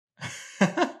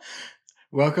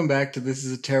Welcome back to This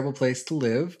is a Terrible Place to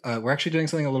Live. We're actually doing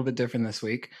something a little bit different this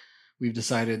week. We've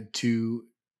decided to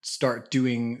start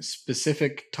doing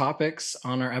specific topics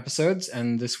on our episodes,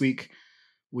 and this week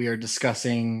we are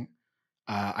discussing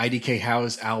IDK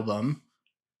Howe's album,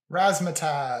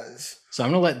 Razzmatazz. So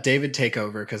I'm going to let David take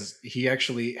over because he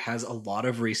actually has a lot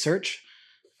of research,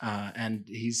 and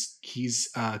he's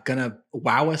going to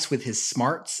wow us with his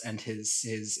smarts and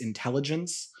his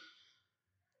intelligence.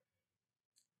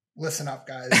 Listen up,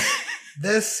 guys.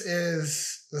 This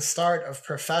is the start of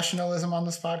professionalism on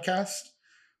this podcast.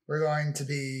 We're going to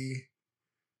be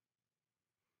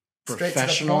straight to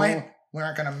the point. We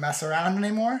aren't going to mess around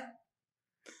anymore.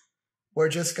 We're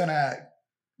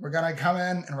gonna come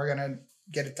in and we're gonna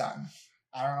get it done.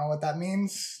 I don't know what that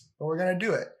means, but we're gonna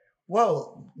do it.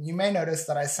 Whoa, you may notice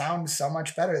that I sound so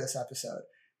much better this episode.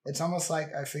 It's almost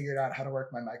like I figured out how to work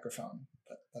my microphone,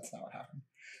 but that's not what happened.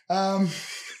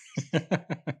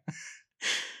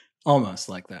 Almost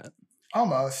like that.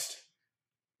 Almost.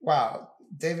 Wow,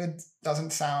 David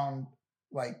doesn't sound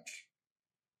like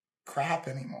crap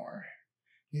anymore.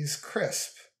 He's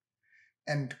crisp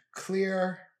and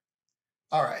clear.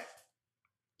 All right.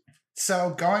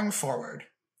 So going forward,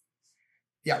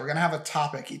 we're going to have a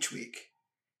topic each week.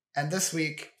 And this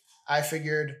week, I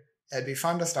figured it'd be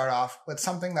fun to start off with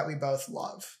something that we both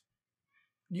love.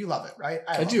 You love it, right?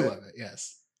 I do love it,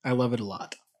 yes. I love it a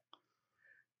lot.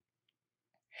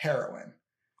 Heroin.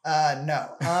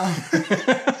 No.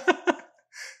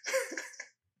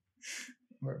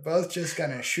 We're both just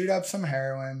going to shoot up some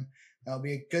heroin. It'll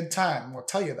be a good time. We'll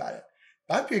tell you about it.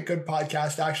 That'd be a good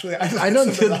podcast, actually. I know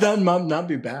that might not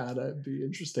be bad. That'd be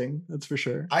interesting. That's for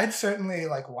sure. I'd certainly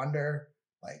wonder,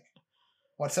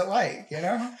 what's it like? You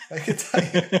know, I could tell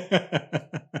you.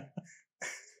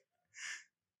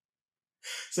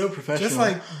 So professional.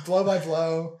 Just blow by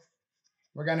blow.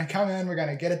 We're gonna come in. We're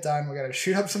gonna get it done. We're gonna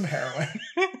shoot up some heroin.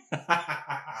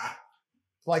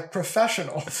 Like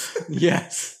professionals.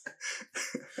 Yes.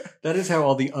 That is how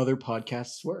all the other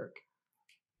podcasts work.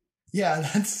 Yeah,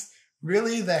 that's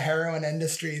really the heroin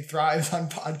industry thrives on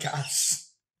podcasts.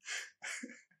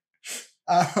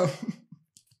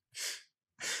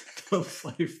 The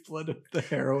lifeblood of the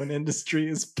heroin industry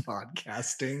is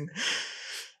podcasting.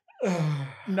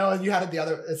 No, you had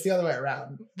it it's the other way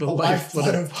around. The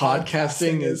lifeblood of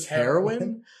podcasting is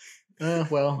heroin?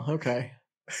 Well, okay.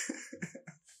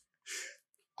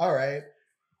 All right.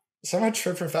 So much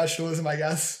for professionalism, I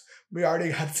guess. We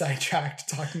already got sidetracked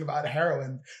talking about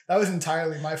heroin. That was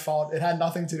entirely my fault. It had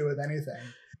nothing to do with anything.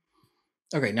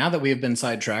 Okay, now that we have been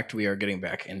sidetracked, we are getting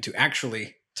back into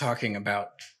actually talking about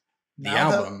the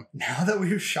album. Now that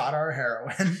we've shot our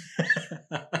heroin,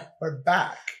 we're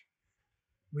back.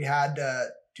 We had to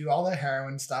do all the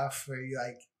heroin stuff where you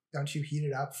don't you heat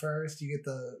it up first? You get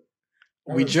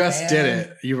We just did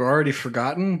it. You've already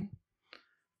forgotten?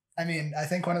 I mean, I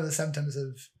think one of the symptoms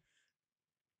of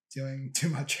doing too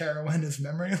much heroin is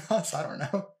memory loss. I don't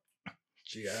know.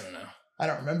 Gee, I don't know. I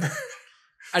don't remember.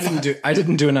 I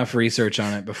didn't do enough research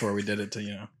on it before we did it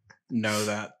to, know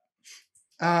that.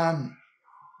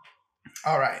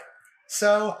 All right.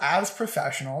 So as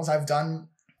professionals,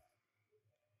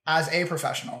 as a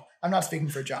professional, I'm not speaking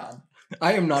for John.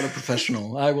 I am not a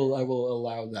professional. I will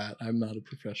allow that. I'm not a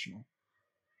professional.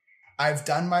 I've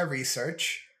done my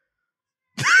research.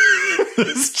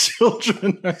 Those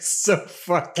children are so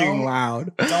fucking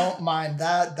loud. Don't mind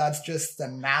that. That's just the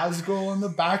Nazgul in the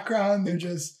background. They're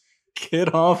just...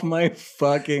 Get off my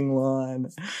fucking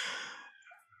lawn.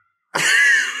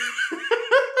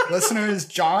 Listeners,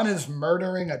 John is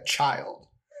murdering a child.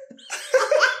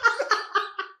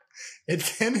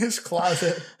 It's in his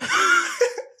closet.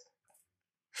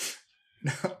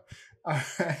 No. All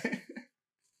right.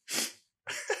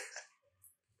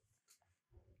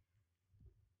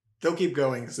 They'll keep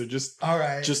going, so just all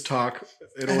right. Just talk.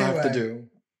 It'll have to do.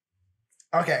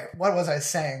 Okay, what was I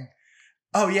saying?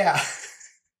 Oh yeah.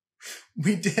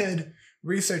 We did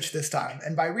research this time.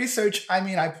 And by research, I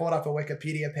mean I pulled up a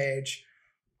Wikipedia page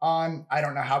on I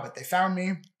don't know how, but they found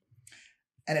me.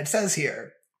 And it says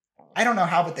here, I don't know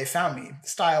how, but they found me,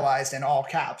 stylized in all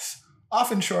caps,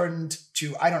 often shortened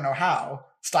to I don't know how,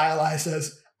 stylized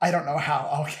as I don't know how,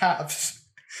 all caps.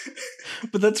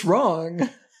 But that's wrong.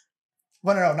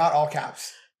 Well, no, not all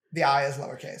caps. The I is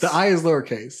lowercase. The I is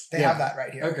lowercase. They have that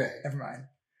right here. Okay. Never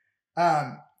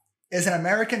mind. Is an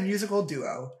American musical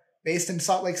duo based in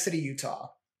Salt Lake City, Utah.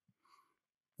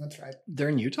 That's right. They're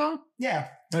in Utah? Yeah.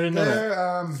 I didn't know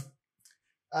that.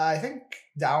 I think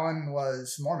Dallin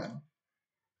was Mormon.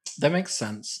 That makes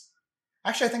sense.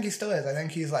 Actually, I think he still is. I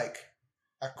think he's a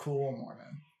cool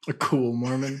Mormon. A cool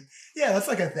Mormon. Yeah, that's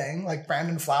like a thing. Like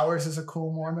Brandon Flowers is a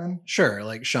cool Mormon. Sure,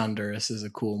 like Sean Duras is a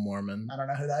cool Mormon. I don't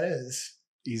know who that is.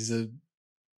 He's a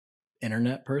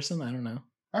internet person. I don't know.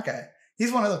 Okay,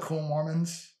 he's one of the cool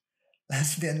Mormons.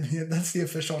 That's the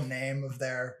official name of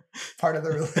their part of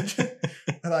the religion.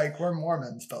 Like, we're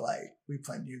Mormons, but like we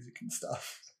play music and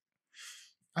stuff.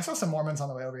 I saw some Mormons on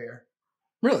the way over here.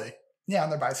 Really? Yeah, on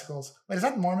their bicycles. Wait, is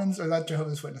that Mormons or is that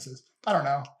Jehovah's Witnesses? I don't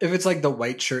know. If it's like the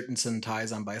white shirt and some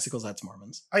ties on bicycles, that's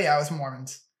Mormons. Oh yeah, it was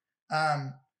Mormons.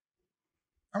 Are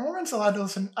Mormons allowed to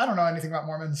listen? I don't know anything about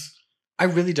Mormons. I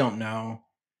really don't know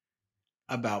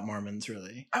about Mormons,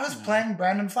 really. I was playing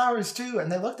Brandon Flowers too,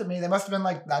 and they looked at me. They must have been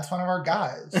like, "That's one of our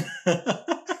guys."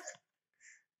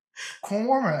 Cool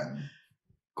Mormon.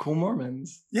 Cool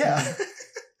Mormons. Yeah.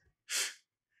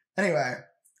 Anyway,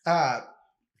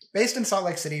 based in Salt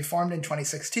Lake City, formed in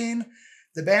 2016,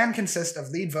 the band consists of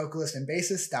lead vocalist and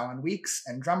bassist Dallin Weeks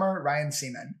and drummer Ryan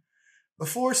Seaman.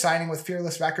 Before signing with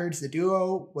Fearless Records, the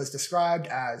duo was described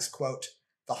as, quote,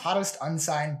 the hottest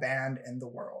unsigned band in the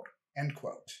world, end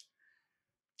quote.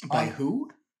 By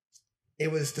who?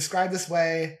 It was described this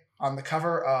way on the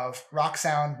cover of Rock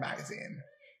Sound magazine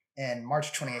in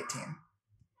March 2018.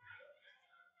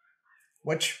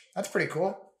 Which, that's pretty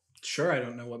cool. Sure, I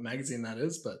don't know what magazine that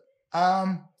is, but...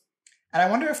 And I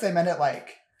wonder if they meant it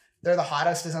like, they're the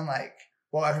hottest isn't like,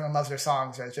 well, everyone loves their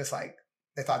songs, or it's just like,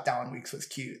 they thought Dallin Weeks was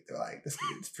cute. They're like, this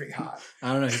dude's pretty hot.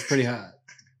 I don't know, he's pretty hot.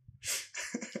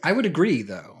 I would agree,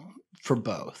 though, for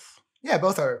both. Yeah,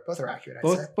 both are accurate,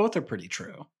 I'd say. Both are pretty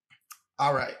true.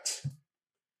 All right.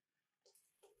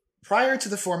 Prior to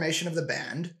the formation of the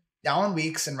band, Dallin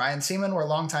Weeks and Ryan Seaman were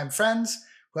longtime friends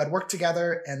who had worked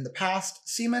together in the past.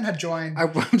 Seaman had joined...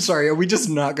 I'm sorry, are we just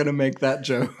not going to make that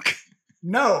joke?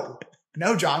 No,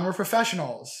 John, we're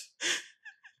professionals.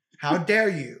 How dare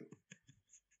you?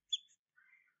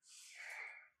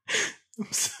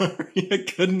 I'm sorry, I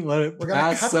couldn't let it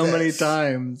pass so many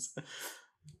times.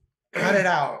 Cut it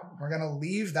out. We're going to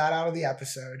leave that out of the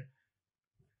episode.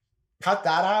 Cut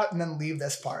that out and then leave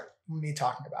this part. Me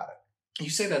talking about it. You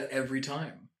say that every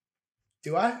time.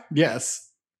 Do I? Yes.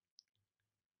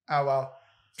 Oh, well.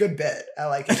 Good bit. I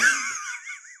like it.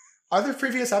 Are there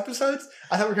previous episodes?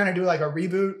 I thought we were going to do like a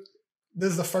reboot.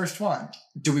 This is the first one.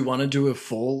 Do we want to do a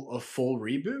full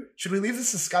reboot? Should we leave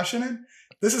this discussion in?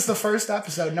 This is the first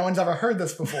episode. No one's ever heard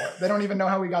this before. They don't even know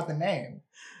how we got the name.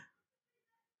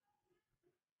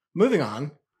 Moving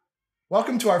on.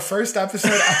 Welcome to our first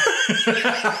episode.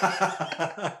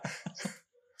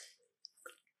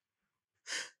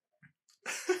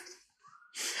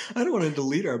 I don't want to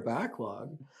delete our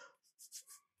backlog.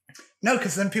 No,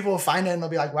 because then people will find it and they'll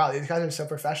be like, wow, these guys are so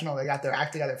professional. They got their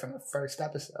act together from the first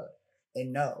episode. They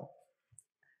know.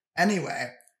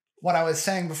 Anyway, what I was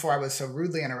saying before I was so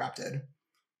rudely interrupted,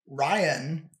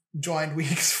 Ryan joined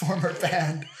Weeks' former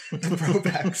band, the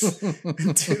Brobecs,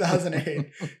 in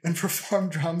 2008 and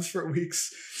performed drums for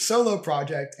Weeks' solo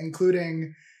project,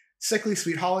 including Sickly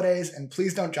Sweet Holidays and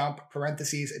Please Don't Jump,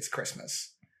 parentheses, It's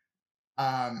Christmas.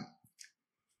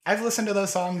 I've listened to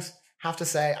those songs. Have to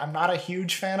say, I'm not a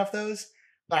huge fan of those,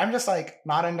 but I'm just like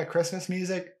not into Christmas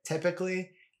music typically,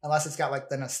 unless it's got like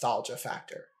the nostalgia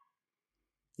factor.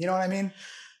 You know what I mean?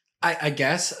 I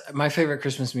guess my favorite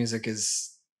Christmas music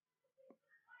is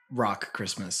rock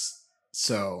Christmas,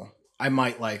 so I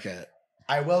might like it.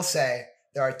 I will say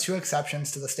there are two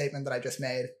exceptions to the statement that I just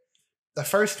made. The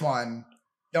first one,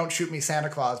 Don't Shoot Me Santa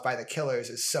Claus by The Killers,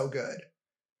 is so good.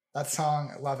 That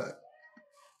song, I love it.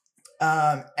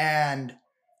 And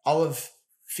all of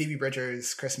Phoebe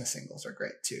Bridgers' Christmas singles are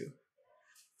great too,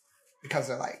 because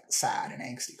they're like sad and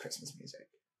angsty Christmas music.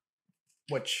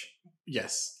 Which,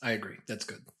 yes, I agree. That's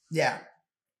good. Yeah.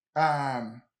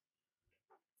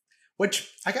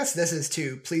 Which I guess this is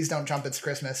too. Please Don't Jump, It's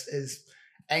Christmas is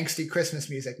angsty Christmas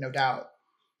music, no doubt.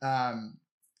 I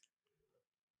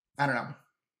don't know.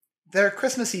 Their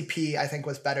Christmas EP, I think,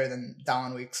 was better than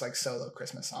Dallin Weeks' like solo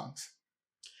Christmas songs.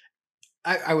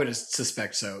 I would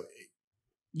suspect so.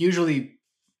 Usually,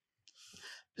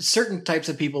 certain types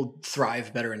of people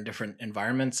thrive better in different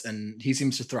environments, and he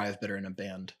seems to thrive better in a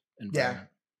band environment.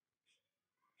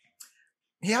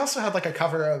 Yeah. He also had like a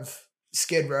cover of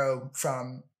Skid Row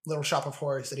from Little Shop of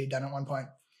Horrors that he'd done at one point.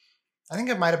 I think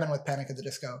it might have been with Panic at the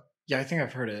Disco. Yeah, I think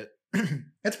I've heard it.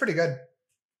 It's pretty good.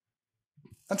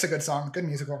 That's a good song. Good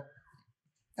musical.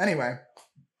 Anyway.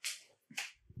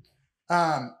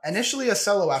 Initially a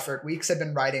solo effort, Weeks had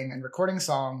been writing and recording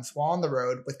songs while on the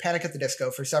road with Panic at the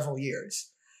Disco for several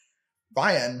years.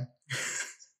 Ryan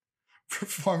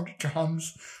performed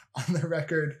drums on the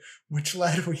record, which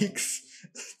led Weeks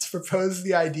to propose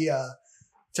the idea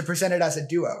to present it as a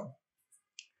duo.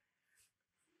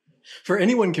 For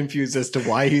anyone confused as to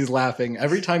why he's laughing,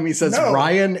 every time he says No,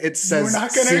 Ryan, it says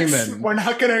semen. we're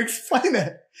not going to explain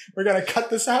it. We're going to cut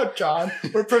this out, John.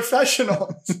 We're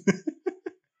professionals.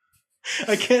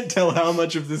 I can't tell how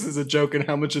much of this is a joke and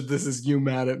how much of this is you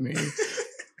mad at me.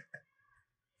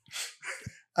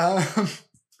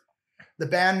 The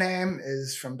band name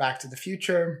is from Back to the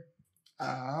Future.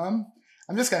 I'm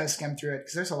just going to skim through it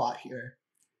because there's a lot here.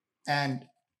 And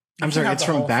I'm sorry, it's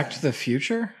from Back to the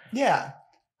Future? Yeah.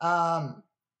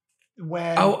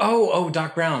 When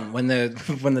Doc Brown, when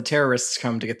the terrorists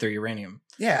come to get their uranium.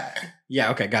 Yeah.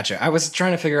 Yeah, okay, gotcha. I was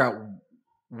trying to figure out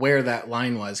where that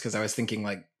line was because I was thinking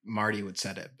like Marty would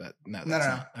said it, but no, that's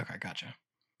not. Okay, gotcha.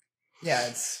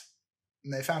 Yeah,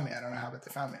 they found me. I don't know how, but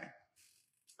they found me.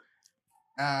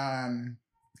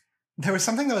 There was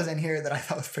something that was in here that I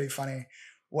thought was pretty funny,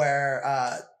 where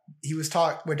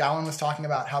where Dallin was talking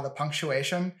about how the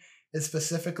punctuation is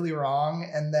specifically wrong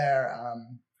in their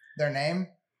name,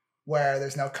 where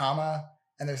there's no comma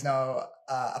and there's no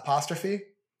apostrophe,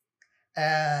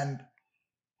 and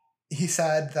he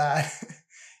said that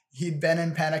he'd been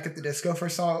in Panic at the Disco for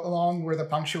so long where the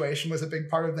punctuation was a big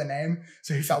part of the name,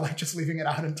 so he felt like just leaving it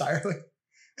out entirely.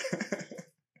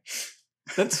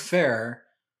 That's fair.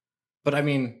 But I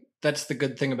mean, that's the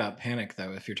good thing about Panic,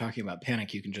 though. If you're talking about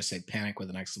Panic, you can just say Panic with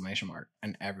an exclamation mark,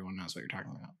 and everyone knows what you're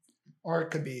talking about. Or it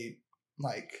could be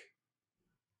like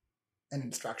an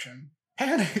instruction.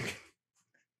 Panic!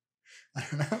 I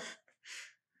don't know.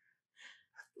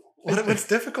 What's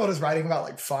difficult is writing about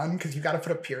like fun, because you got to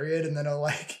put a period and then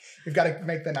you've got to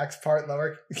make the next part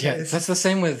lower. Yeah, that's the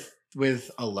same with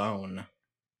Alone.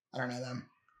 I don't know them.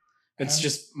 It's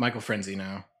just Michael Frenzy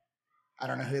now. I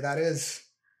don't know who that is.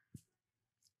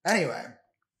 Anyway,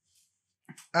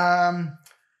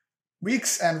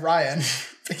 Weeks and Ryan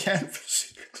began.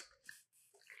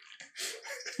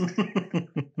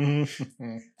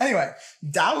 Anyway,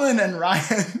 Dallin and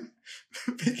Ryan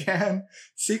began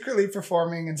secretly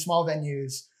performing in small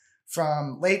venues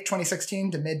from late 2016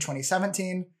 to mid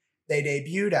 2017. They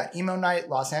debuted at Emo Night,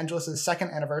 Los Angeles' second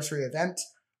anniversary event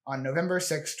on November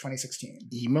 6, 2016.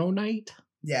 Emo Night?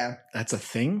 Yeah. That's a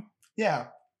thing? Yeah.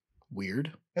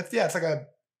 Weird. It's like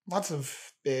lots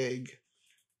of big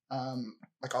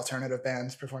like alternative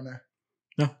bands perform there.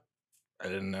 No. I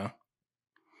didn't know.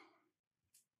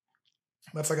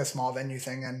 That's like a small venue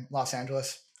thing in Los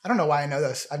Angeles. I don't know why I know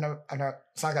this. I know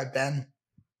it's not like I've been.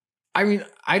 I mean,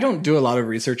 I don't do a lot of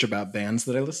research about bands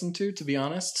that I listen to be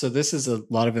honest. So this is a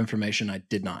lot of information I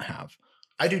did not have.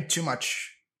 I do too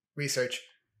much research.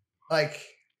 Like,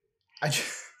 I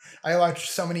watch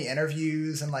so many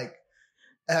interviews and like,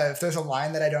 if there's a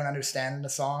line that I don't understand in a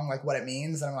song, like what it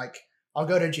means, and I'm like, I'll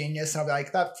go to Genius and I'll be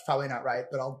like, that's probably not right,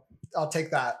 but I'll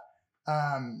take that.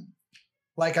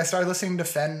 Like I started listening to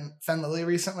Fen Lily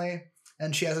recently,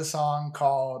 and she has a song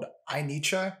called I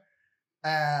Nietzsche,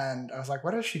 and I was like,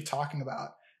 what is she talking about?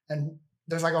 And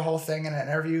there's like a whole thing in an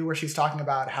interview where she's talking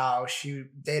about how she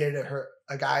dated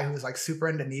a guy who was like super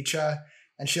into Nietzsche,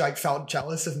 and she like felt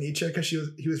jealous of Nietzsche because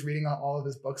he was reading all of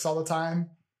his books all the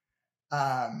time.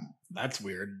 That's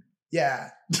weird.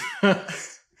 Yeah. When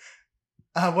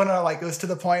it was to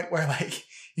the point where like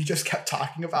he just kept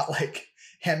talking about like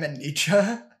him and Nietzsche,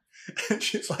 and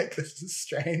she's like, "This is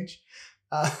strange."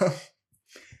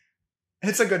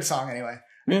 It's a good song anyway.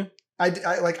 Yeah.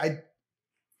 The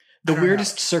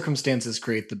weirdest circumstances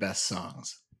create the best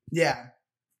songs. Yeah.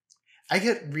 I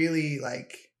get really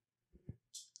like,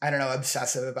 I don't know,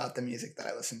 obsessive about the music that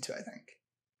I listen to, I think.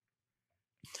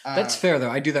 That's fair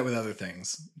though. I do that with other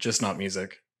things, just not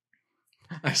music.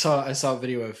 I saw a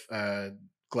video of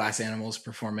Glass Animals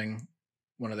performing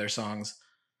one of their songs,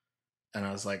 and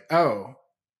I was like, oh,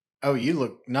 you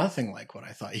look nothing like what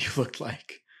I thought you looked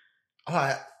like.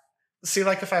 See,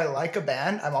 like if I like a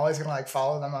band, I'm always gonna like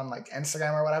follow them on like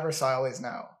Instagram or whatever, so I always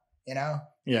know, you know?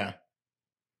 Yeah.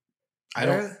 I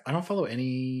don't follow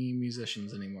any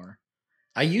musicians anymore.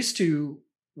 I used to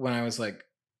when I was like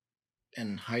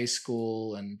in high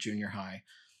school and junior high.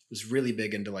 Was really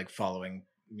big into like following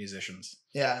musicians.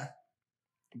 Yeah.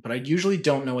 But I usually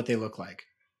don't know what they look like.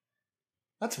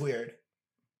 That's weird.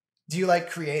 Do you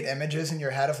like create images in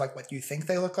your head of like what you think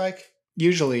they look like?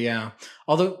 Usually, yeah.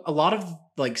 Although a lot of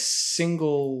like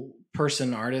single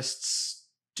person artists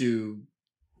do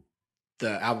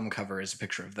the album cover as a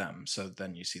picture of them, so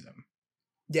then you see them.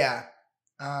 Yeah.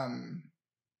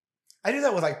 I do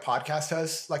that with like podcast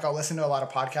hosts. Like I'll listen to a lot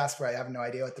of podcasts where I have no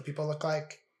idea what the people look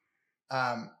like.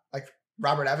 Like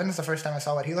Robert Evans, the first time I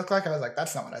saw what he looked like, I was like,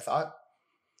 that's not what I thought.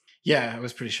 Yeah, I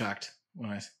was pretty shocked when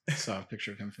I saw a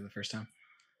picture of him for the first time.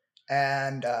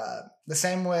 And the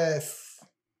same with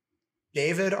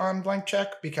David on Blank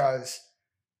Check, because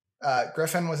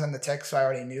Griffin was in the tick, so I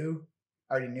already knew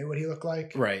what he looked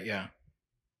like. Right, yeah.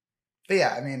 But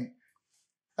yeah, I mean,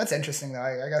 that's interesting though.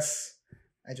 I guess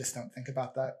I just don't think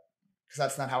about that because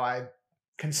that's not how I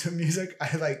consume music.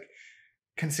 I like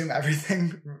consume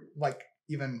everything, like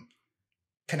even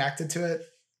connected to it.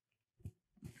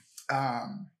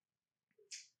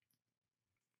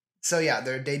 So yeah,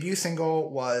 their debut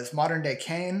single was Modern Day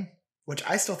Kane, which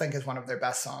I still think is one of their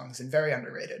best songs and very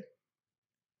underrated.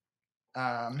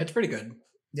 It's pretty good.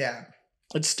 Yeah.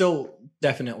 It's still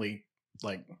definitely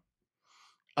like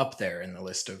up there in the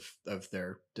list of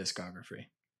their discography.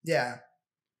 Yeah.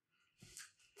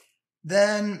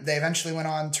 Then they eventually went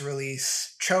on to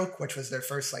release Choke, which was their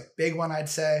first like big one, I'd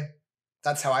say.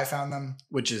 That's how I found them.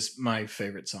 Which is my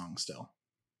favorite song still.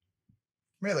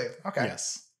 Really? Okay.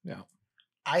 Yes. Yeah.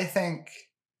 I think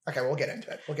okay, we'll get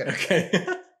into it. Okay.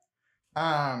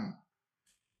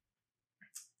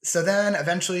 So then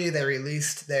eventually they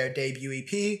released their debut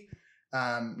EP,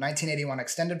 1981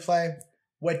 Extended Play,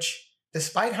 which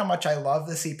despite how much I love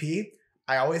this EP,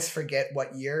 I always forget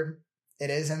what year it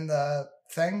is in the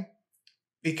thing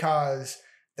because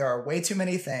there are way too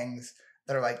many things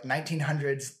that are like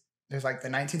 1900s. There's like the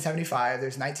 1975,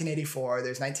 there's 1984,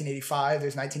 there's 1985,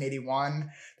 there's 1981.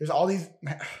 There's all these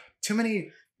too many.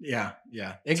 Yeah.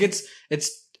 It's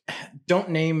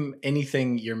don't name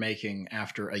anything you're making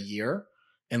after a year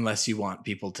unless you want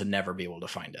people to never be able to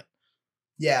find it.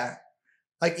 Yeah.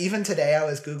 Like even today I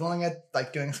was Googling it,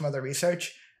 like doing some other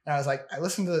research, and I was like, I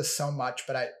listened to this so much,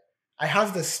 but I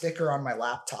have this sticker on my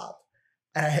laptop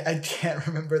and I can't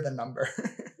remember the number.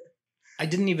 I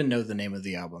didn't even know the name of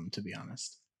the album, to be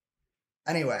honest.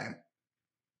 Anyway.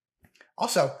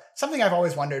 Also, something I've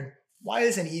always wondered, why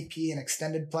is an EP an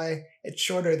extended play? It's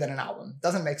shorter than an album.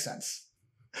 Doesn't make sense.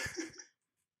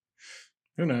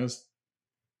 Who knows?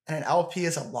 And an LP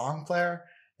is a long player.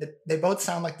 They both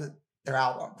sound like their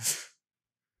albums.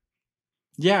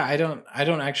 Yeah, I don't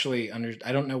actually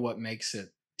I don't know what makes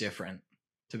it different,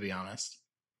 to be honest.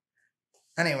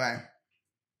 Anyway,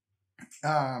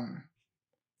 on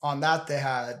that they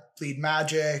had Bleed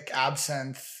Magic,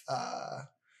 Absinthe,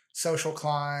 Social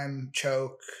Climb,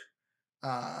 Choke.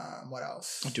 What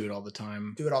else? Do It All the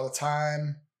Time. Do It All the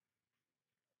Time.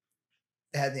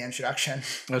 They had the introduction.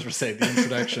 I was going to say the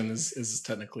introduction is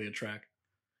technically a track.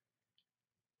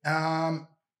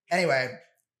 Anyway,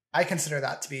 I consider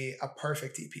that to be a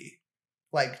perfect EP.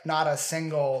 Like not a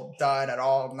single dud at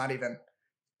all. Not even.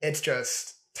 It's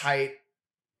just tight.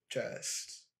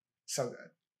 Just so good.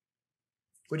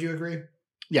 Would you agree?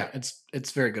 Yeah,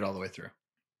 it's very good all the way through.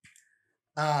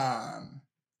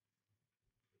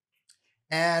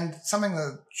 And something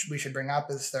that we should bring up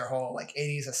is their whole like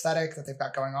 80s aesthetic that they've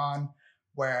got going on,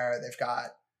 where they've got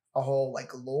a whole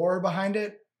like lore behind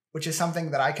it, which is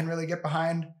something that I can really get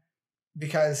behind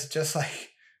because just like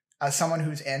as someone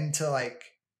who's into like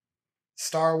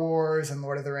Star Wars and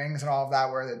Lord of the Rings and all of that,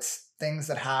 where it's things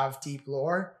that have deep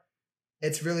lore,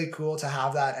 it's really cool to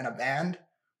have that in a band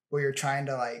where you're trying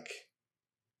to like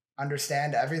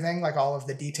understand everything, like all of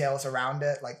the details around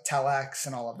it, like telex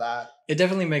and all of that. It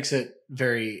definitely makes it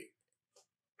very,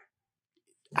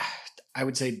 I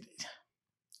would say,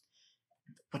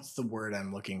 what's the word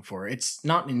I'm looking for? It's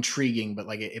not intriguing, but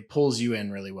like it pulls you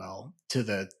in really well to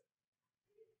the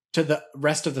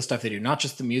rest of the stuff they do, not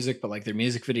just the music, but like their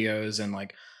music videos and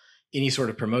like any sort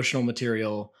of promotional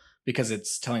material, because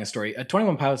it's telling a story.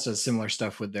 21 Pilots does similar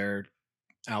stuff with their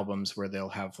albums where they'll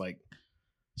have like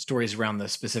stories around the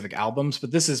specific albums,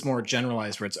 but this is more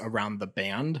generalized where it's around the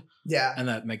band. Yeah. And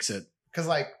that makes it, because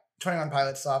like 21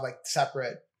 Pilots still have like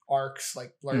separate arcs,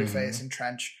 like Blurry Face and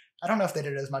Trench. I don't know if they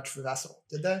did as much for Vessel.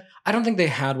 Did they? I don't think they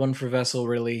had one for Vessel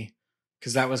really,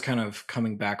 because that was kind of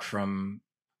coming back from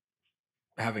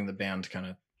having the band kind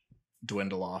of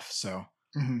dwindle off. So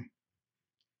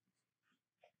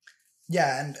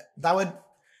yeah, and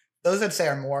those I'd say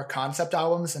are more concept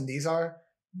albums than these are.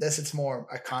 This, it's more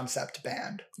a concept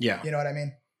band. Yeah. You know what I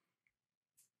mean?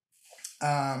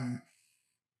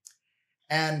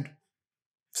 And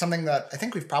something that I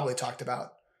think we've probably talked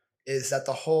about is that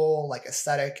the whole like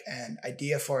aesthetic and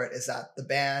idea for it is that the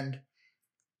band,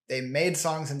 they made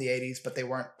songs in the 80s, but they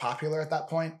weren't popular at that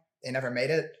point. They never made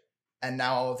it. And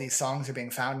now all of these songs are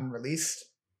being found and released.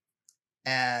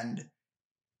 And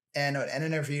in an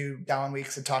interview, Dallin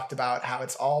Weekes had talked about how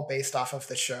it's all based off of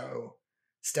the show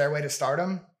Stairway to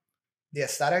Stardom, the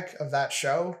aesthetic of that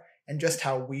show, and just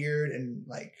how weird and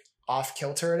like off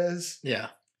kilter it is. Yeah.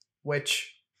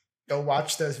 Which, go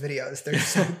watch those videos. They're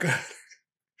so good.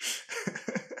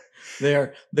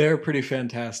 They're pretty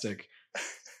fantastic.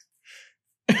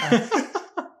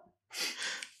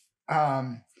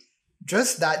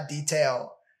 Just that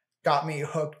detail got me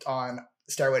hooked on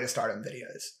Stairway to Stardom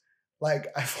videos. Like,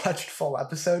 I've watched full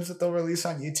episodes that they'll release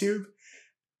on YouTube,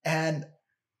 and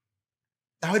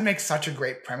that would make such a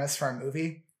great premise for a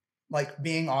movie. Like,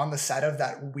 being on the set of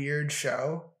that weird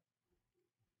show.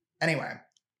 Anyway.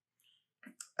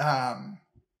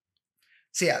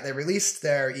 So yeah, they released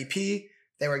their EP.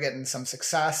 They were getting some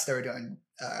success. They were doing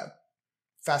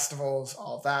festivals,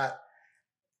 all of that.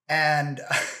 And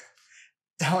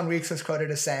Dallin Weekes was quoted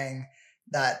as saying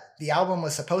that the album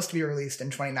was supposed to be released in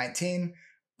 2019,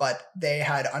 but they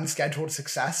had unscheduled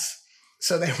success.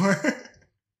 So they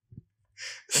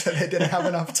didn't have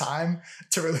enough time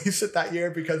to release it that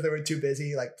year because they were too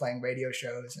busy like playing radio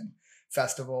shows and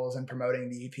festivals and promoting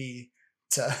the EP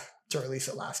to release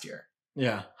it last year.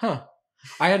 Yeah. Huh.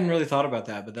 I hadn't really thought about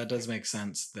that, but that does make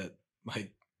sense that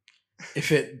like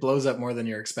if it blows up more than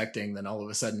you're expecting, then all of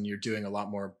a sudden you're doing a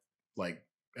lot more like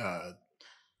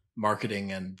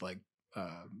marketing and like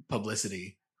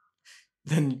publicity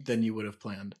than you would have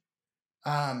planned.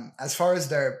 As far as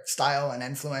their style and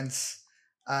influence,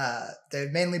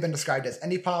 they've mainly been described as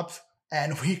indie pop,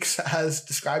 and Weekes has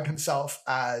described himself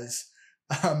as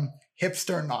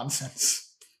hipster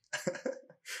nonsense,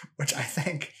 which I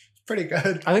think is pretty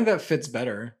good. I think that fits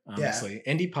better, honestly.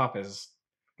 Yeah. Indie pop is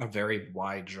a very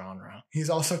wide genre. He's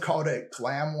also called it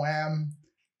glam wham.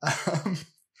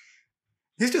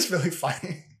 He's just really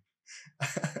funny.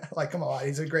 Like him a lot.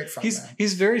 He's a great frontman.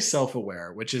 He's very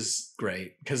self-aware, which is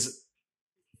great because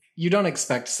you don't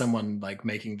expect someone like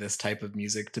making this type of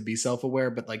music to be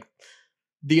self-aware, but like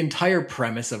the entire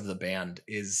premise of the band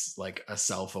is like a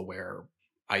self-aware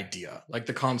idea. Like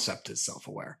the concept is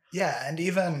self-aware. Yeah, and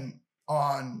even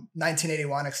on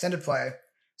 1981 Extended Play,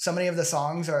 so many of the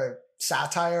songs are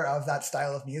satire of that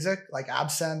style of music, like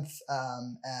Absinthe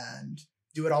and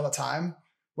Do It All the Time,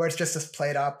 where it's just this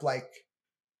played up like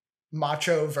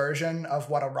macho version of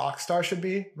what a rock star should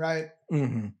be, right?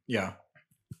 Mm-hmm. Yeah.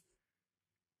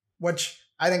 Which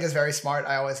I think is very smart.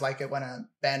 I always like it when a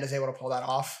band is able to pull that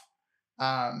off.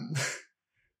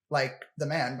 Like The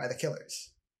Man by The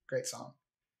Killers. Great song.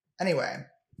 Anyway.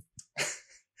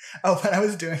 Oh, when I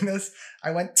was doing this,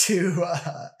 I went to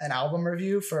an album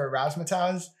review for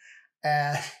Razzmatazz,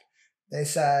 and they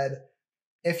said,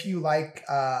 if you like,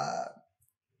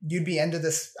 you'd be into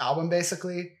this album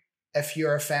basically if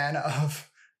you're a fan of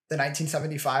the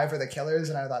 1975 or The Killers.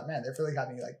 And I thought, man, they've really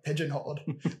got me like pigeonholed.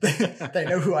 They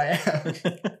know who I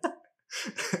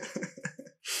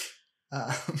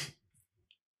am.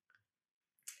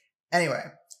 Anyway,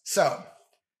 so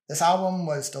this album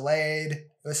was delayed.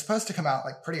 It was supposed to come out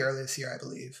like pretty early this year, I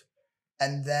believe.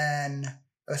 And then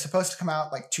it was supposed to come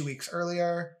out like 2 weeks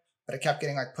earlier, but it kept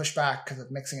getting like pushed back because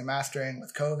of mixing and mastering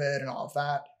with COVID and all of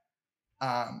that.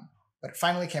 But it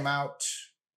finally came out.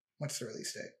 What's the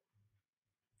release date?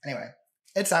 Anyway,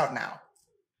 it's out now.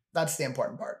 That's the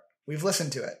important part. We've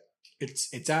listened to it.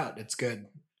 It's out. It's good.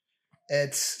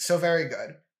 It's so very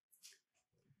good.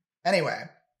 Anyway,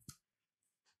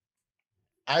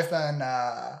 I've been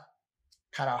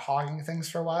kind of hogging things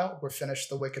for a while. We're finished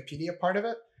the Wikipedia part of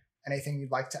it. Anything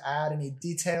you'd like to add? Any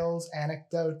details,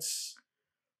 anecdotes?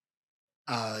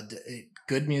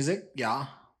 Good music, yeah.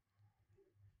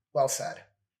 Well said.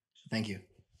 Thank you.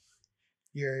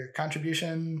 Your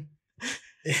contribution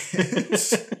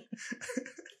is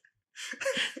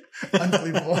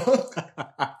unbelievable.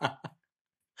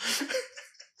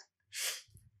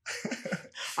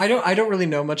 I don't really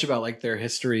know much about like their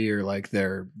history or like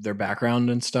their background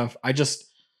and stuff. I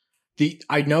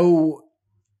know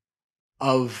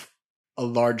of a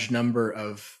large number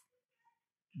of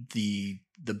the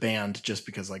band just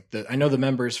because like I know the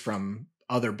members from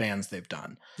other bands they've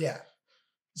done. Yeah.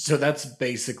 So that's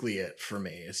basically it for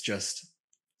me. It's just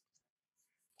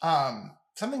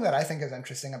something that I think is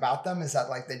interesting about them is that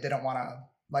like they didn't want to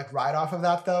like ride off of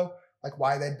that though. Like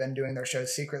why they've been doing their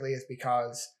shows secretly is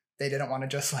because they didn't want to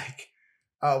just like,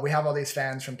 oh, we have all these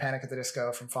fans from Panic at the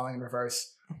Disco, from Falling in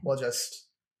Reverse. We'll just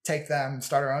take them,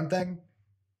 start our own thing.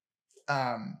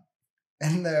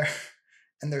 In their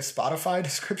Spotify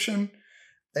description,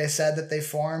 they said that they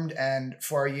formed and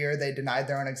for a year they denied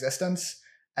their own existence.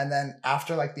 And then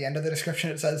after like the end of the description,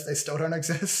 it says they still don't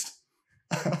exist.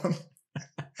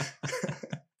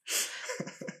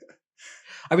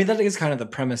 I mean, that is kind of the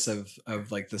premise of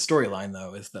like the storyline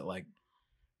though, is that like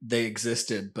they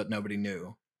existed, but nobody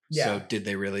knew. Yeah. So did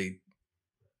they really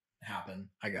happen?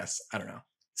 I guess. I don't know.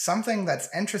 Something that's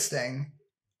interesting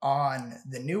on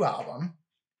the new album,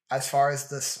 as far as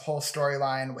this whole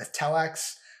storyline with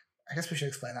Telex, I guess we should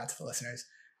explain that to the listeners.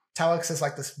 Telex is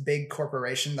like this big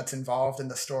corporation that's involved in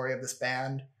the story of this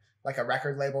band, like a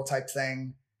record label type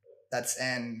thing that's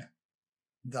in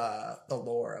the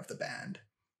lore of the band.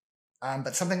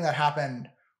 But something that happened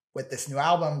with this new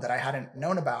album that I hadn't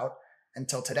known about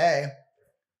until today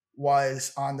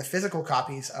was on the physical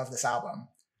copies of this album.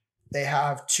 They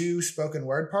have 2 spoken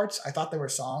word parts. I thought they were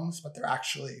songs, but they're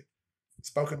actually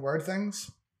spoken word things.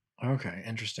 Okay,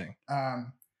 interesting.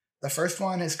 The first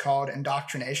one is called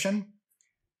Indoctrination,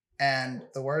 and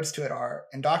the words to it are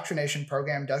Indoctrination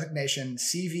Program Designation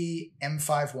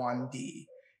CV-M51D.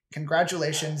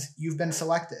 Congratulations, you've been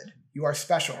selected. You are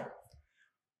special.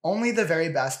 Only the very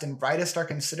best and brightest are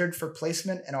considered for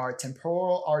placement in our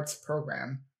temporal arts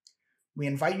program. We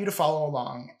invite you to follow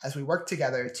along as we work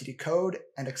together to decode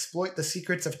and exploit the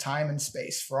secrets of time and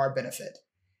space for our benefit.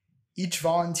 Each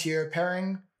volunteer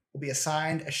pairing will be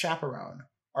assigned a chaperone.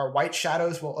 Our white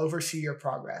shadows will oversee your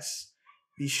progress.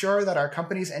 Be sure that our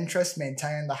company's interests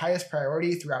maintain the highest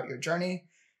priority throughout your journey.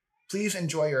 Please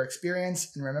enjoy your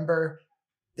experience and remember,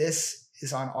 this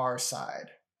is on our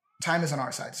side. Time is on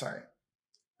our side, sorry.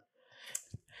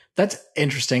 That's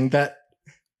interesting. That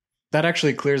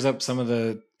actually clears up some of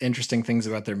the interesting things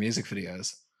about their music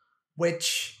videos.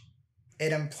 Which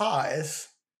it implies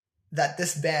that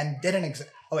this band didn't exist.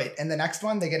 Oh, wait. In the next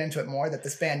one, they get into it more that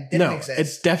this band didn't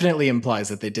exist. It definitely implies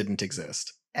that they didn't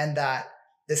exist. And that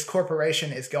this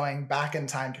corporation is going back in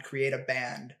time to create a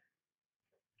band.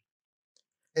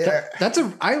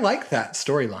 I like that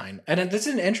storyline. And it's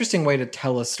an interesting way to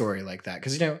tell a story like that.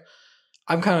 Because,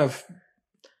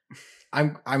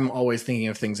 I'm always thinking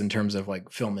of things in terms of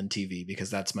like film and TV because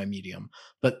that's my medium.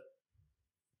 But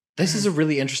this is a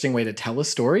really interesting way to tell a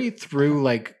story through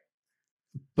like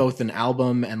both an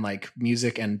album and like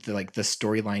music and the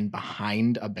storyline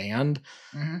behind a band.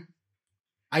 Mm-hmm.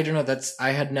 I don't know.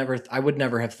 I would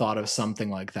never have thought of something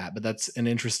like that, but that's an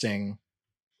interesting,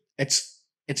 it's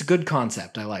a good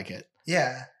concept. I like it.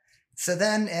 Yeah. So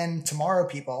then in Tomorrow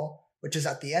People, which is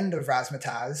at the end of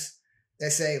Razzmatazz, they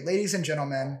say, ladies and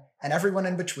gentlemen, and everyone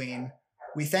in between,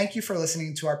 we thank you for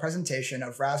listening to our presentation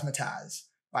of Razzmatazz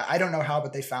by I Don't Know How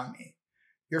But They Found Me.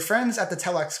 Your friends at the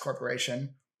Telex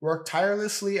Corporation work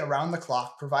tirelessly around the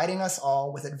clock, providing us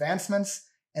all with advancements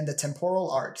in the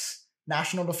temporal arts,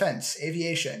 national defense,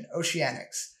 aviation,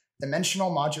 oceanics,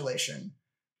 dimensional modulation,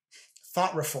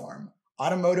 thought reform,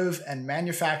 automotive, and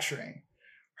manufacturing,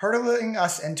 hurtling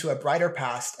us into a brighter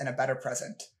past and a better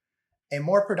present, a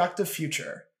more productive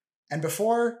future. And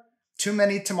before too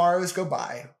many tomorrows go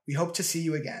by, we hope to see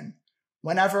you again,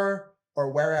 whenever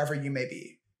or wherever you may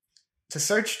be. To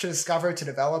search, to discover, to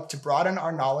develop, to broaden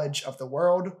our knowledge of the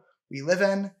world we live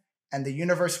in and the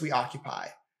universe we occupy.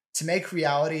 To make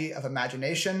reality of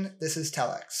imagination, this is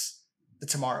Telex, the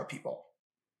Tomorrow People.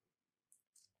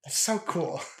 That's so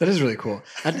cool. That is really cool.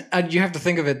 And you have to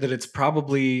think of it that it's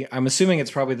probably, I'm assuming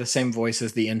it's probably the same voice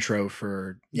as the intro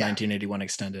for 1981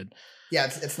 Extended. Yeah,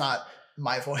 it's not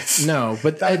my voice. No,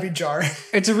 but that would be jarring.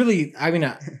 It's a really, I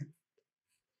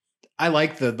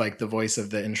like the voice of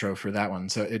the intro for that one.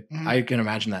 So I can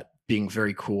imagine that being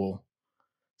very cool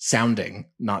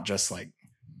sounding, not just like.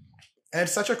 And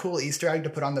it's such a cool Easter egg to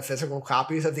put on the physical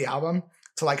copies of the album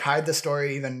to like hide the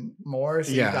story even more.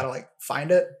 So you gotta like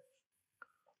find it.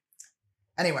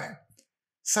 Anyway,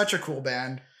 such a cool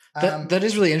band. That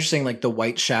is really interesting. Like the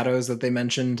white shadows that they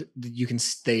mentioned,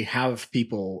 they have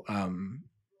people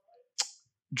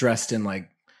dressed in like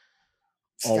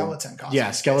skeleton costumes.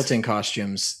 Yeah, skeleton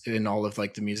costumes in all of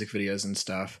like the music videos and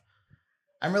stuff.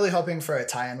 I'm really hoping for a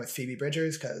tie-in with Phoebe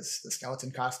Bridgers because the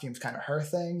skeleton costume's kind of her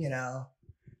thing, you know.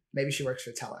 Maybe she works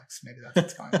for Telex. Maybe that's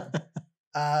what's going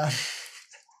on.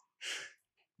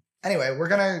 Anyway,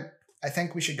 I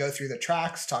think we should go through the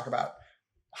tracks, talk about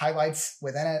highlights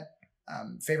within it,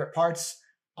 favorite parts.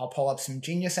 I'll pull up some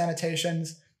Genius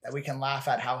annotations that we can laugh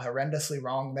at how horrendously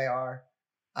wrong they are.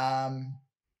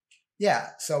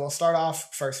 So we'll start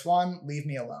off first one, Leave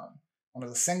Me Alone, one of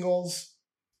the singles.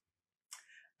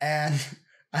 And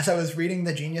as I was reading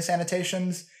the Genius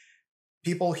annotations,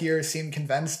 people here seem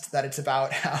convinced that it's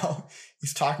about how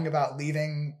he's talking about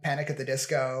leaving Panic at the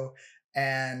Disco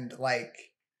and like,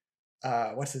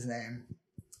 what's his name?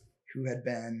 Who had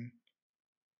been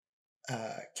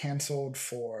canceled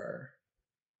for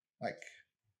like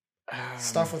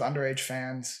stuff with underage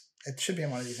fans. It should be in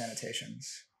one of these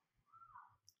annotations.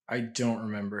 I don't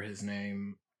remember his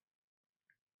name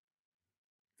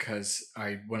because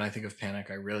when I think of Panic,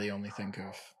 I really only think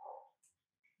of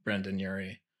Brendan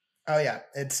Urie. Oh yeah,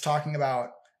 it's talking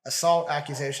about assault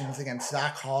accusations against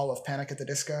Zach Hall of Panic at the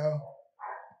Disco,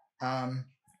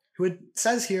 who it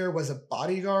says here was a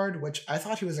bodyguard, which I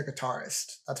thought he was a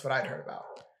guitarist. That's what I'd heard about.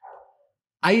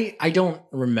 I don't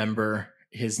remember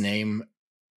his name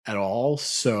at all,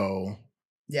 so...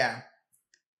 Yeah.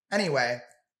 Anyway,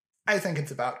 I think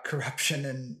it's about corruption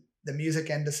in the music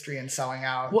industry and selling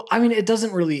out. Well, I mean, it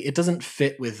doesn't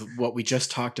fit with what we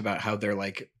just talked about, how they're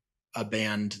like a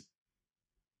band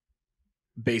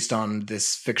based on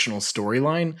this fictional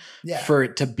storyline for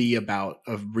it to be about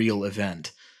a real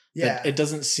event. Yeah. It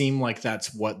doesn't seem like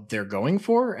that's what they're going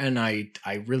for, and I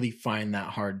really find that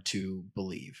hard to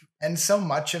believe. And so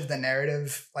much of the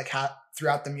narrative, like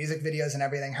throughout the music videos and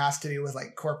everything, has to do with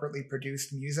like corporately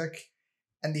produced music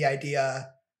and the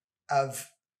idea of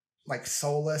like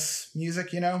soulless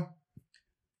music, you know,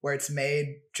 where it's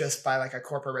made just by like a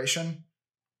corporation.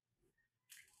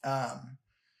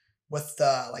 With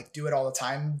the like Do It All the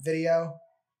Time video.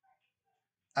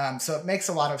 So it makes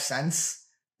a lot of sense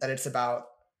that it's about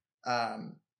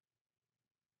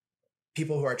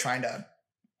people who are trying to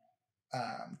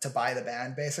buy the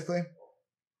band, basically.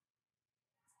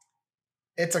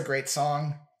 It's a great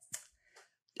song.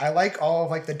 I like all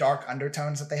of like the dark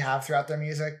undertones that they have throughout their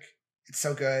music. It's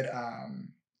so good.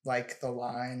 Like the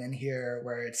line in here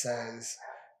where it says,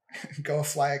 "Go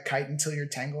fly a kite until you're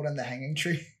tangled in the hanging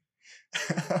tree."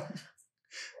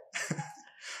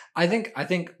 I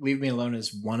think Leave Me Alone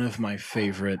is one of my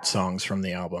favorite songs from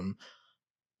the album,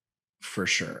 for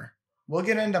sure. We'll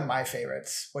get into my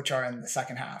favorites, which are in the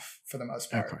second half for the most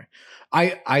part. Okay.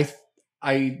 I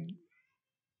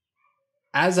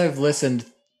as I've listened,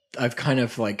 I've kind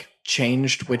of like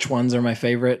changed which ones are my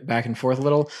favorite back and forth a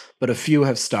little, but a few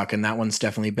have stuck, and that one's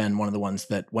definitely been one of the ones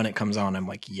that when it comes on, I'm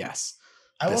like, yes.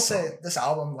 I will say this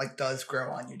album like does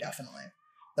grow on you, definitely.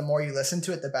 The more you listen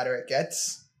to it, the better it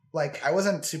gets. Like, I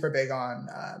wasn't super big on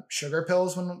Sugar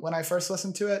Pills when I first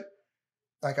listened to it.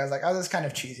 Like, I was like, oh, this is kind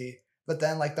of cheesy. But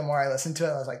then, like, the more I listened to it,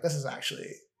 I was like, this is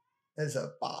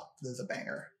a bop. This is a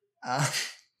banger.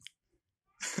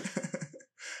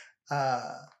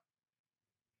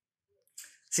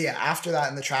 So yeah, after that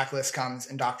in the track list comes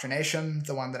Indoctrination,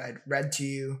 the one that I read to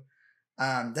you.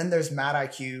 Then there's Mad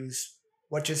IQs,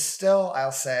 which is still,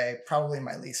 I'll say, probably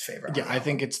my least favorite. Yeah, I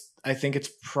think it's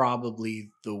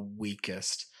probably the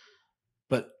weakest.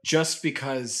 But just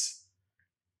because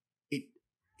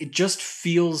it just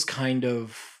feels kind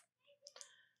of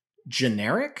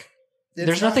generic.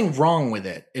 There's nothing wrong with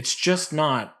it. It's just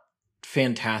not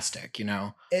fantastic, you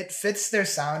know? It fits their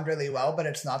sound really well, but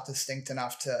it's not distinct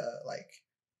enough to like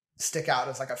stick out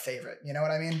as like a favorite. You know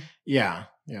what I mean? Yeah,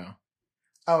 yeah.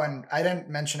 Oh, and I didn't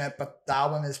mention it, but the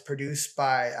album is produced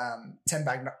by Tim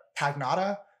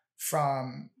Pagnotta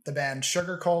from the band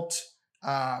Sugar Cult.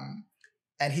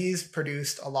 And he's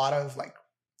produced a lot of like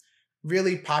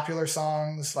really popular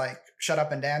songs like Shut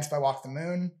Up and Dance by Walk the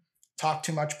Moon, Talk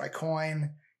Too Much by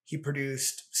Coin. He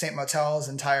produced Saint Motel's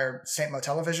entire Saint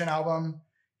Motel-Vision album.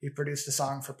 He produced a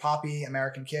song for Poppy,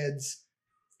 American Kids.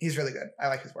 He's really good. I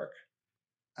like his work.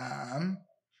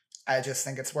 I just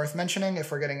think it's worth mentioning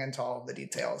if we're getting into all the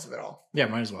details of it all. Yeah,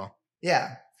 might as well.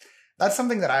 Yeah. That's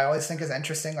something that I always think is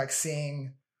interesting, like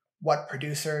seeing what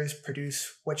producers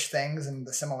produce which things and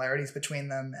the similarities between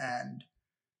them. And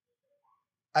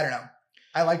I don't know.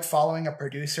 I like following a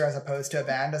producer as opposed to a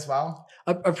band as well.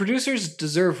 Producers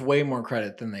deserve way more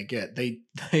credit than they get.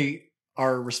 They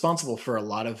are responsible for a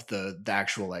lot of the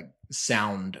actual like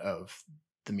sound of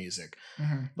the music.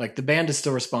 Mm-hmm. Like the band is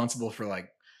still responsible for like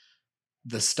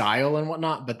the style and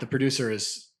whatnot, but the producer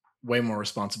is way more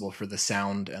responsible for the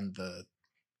sound and the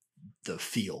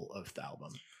feel of the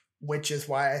album. Which is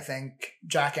why I think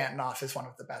Jack Antonoff is one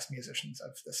of the best musicians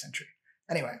of the century.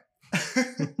 Anyway,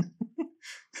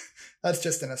 that's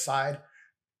just an aside.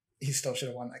 He still should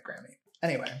have won that Grammy.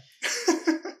 Anyway,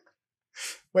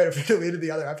 wait, if we deleted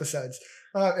the other episodes.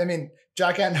 I mean,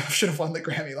 Jack Antonoff should have won the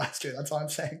Grammy last year. That's all I'm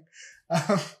saying.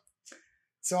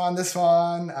 So on this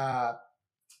one,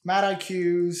 Mad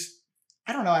IQs,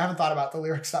 I don't know. I haven't thought about the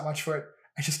lyrics that much for it.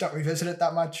 I just don't revisit it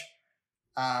that much.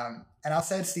 And I'll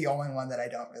say it's the only one that I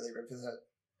don't really revisit.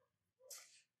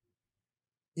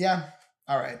 Yeah.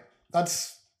 All right.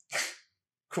 That's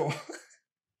cool.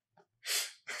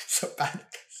 So bad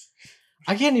at this.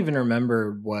 I can't even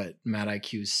remember what Mad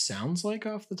IQ sounds like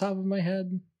off the top of my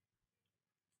head.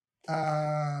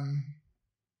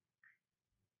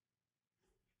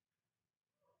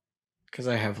 Because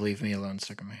I have Leave Me Alone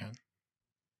stuck in my head.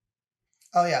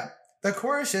 Oh, yeah. The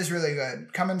chorus is really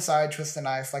good. Come inside, twist the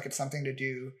knife like it's something to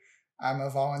do. I'm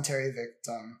a voluntary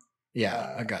victim.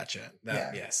 Yeah, I gotcha.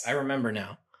 Yeah. Yes, I remember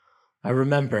now. I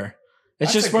remember.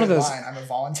 It's That's just one of those. Line. I'm a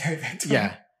voluntary victim.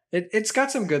 Yeah, it's got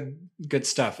some good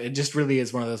stuff. It just really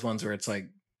is one of those ones where it's like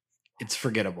it's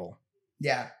forgettable.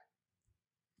 Yeah.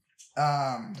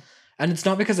 And it's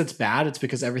not because it's bad. It's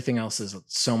because everything else is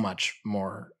so much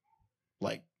more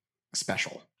like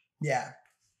special. Yeah.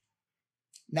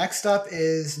 Next up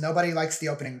is Nobody Likes the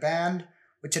Opening Band,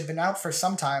 which had been out for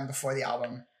some time before the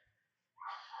album.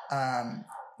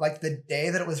 Like the day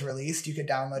that it was released, you could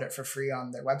download it for free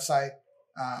on their website.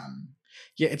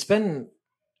 Yeah, it's been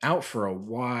out for a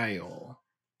while.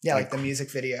 Yeah, like the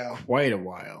music video. Quite a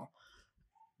while.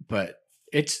 But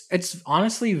it's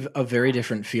honestly a very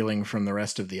different feeling from the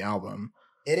rest of the album.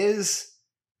 It is.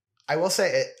 I will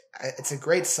say it's a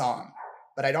great song,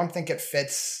 but I don't think it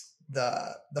fits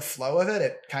the flow of it.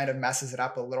 It kind of messes it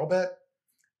up a little bit.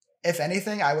 If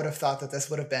anything, I would have thought that this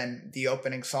would have been the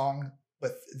opening song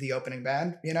with the opening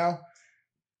band, you know,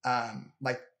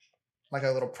 like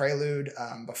a little prelude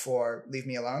before "Leave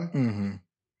Me Alone,"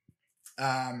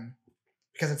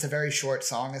 because it's a very short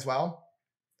song as well.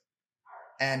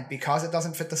 And because it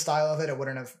doesn't fit the style of it, it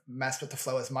wouldn't have messed with the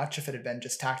flow as much if it had been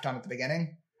just tacked on at the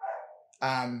beginning.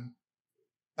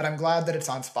 But I'm glad that it's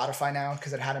on Spotify now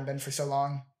because it hadn't been for so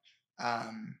long.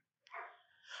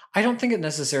 I don't think it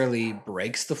necessarily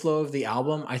breaks the flow of the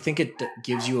album. I think it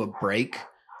gives you a break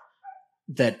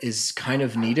that is kind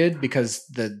of needed because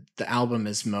the album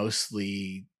is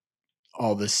mostly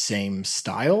all the same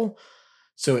style.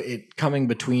 So it coming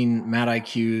between Mad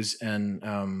IQs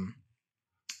and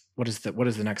what is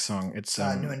the next song? It's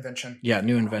New Invention. Yeah,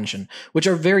 New Invention, which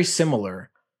are very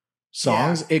similar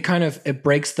songs. Yeah. It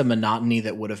breaks the monotony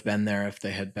that would have been there if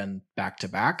they had been back to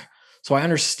back. So I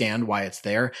understand why it's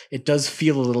there. It does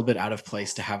feel a little bit out of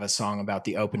place to have a song about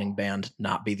the opening band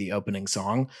not be the opening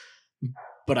song,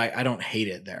 but I don't hate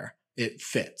it there. It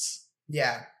fits.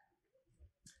 Yeah.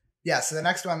 Yeah, so the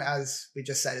next one, as we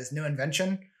just said, is New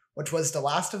Invention, which was the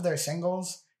last of their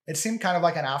singles. It seemed kind of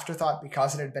like an afterthought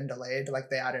because it had been delayed, like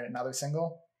they added another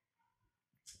single.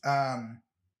 I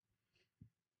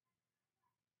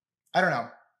don't know.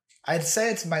 I'd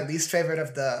say it's my least favorite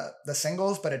of the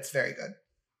singles, but it's very good.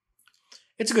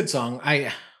 It's a good song.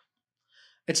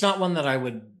 It's not one that I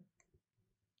would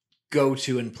go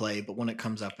to and play, but when it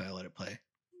comes up, I let it play.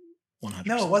 100%.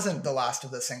 No, it wasn't the last of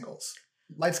the singles.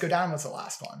 Lights Go Down was the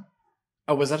last one.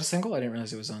 Oh, was that a single? I didn't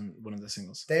realize it was on one of the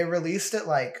singles. They released it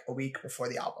like a week before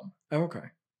the album. Oh, okay.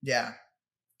 Yeah.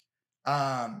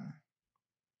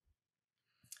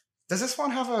 Does this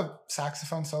one have a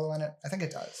saxophone solo in it? I think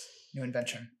it does. New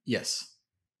Invention. Yes.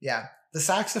 Yeah. The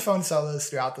saxophone solos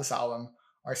throughout this album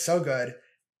are so good.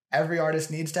 Every artist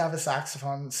needs to have a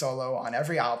saxophone solo on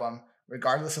every album,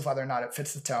 regardless of whether or not it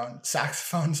fits the tone.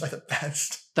 Saxophones are the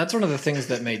best. That's one of the things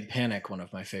that made Panic one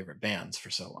of my favorite bands for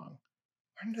so long.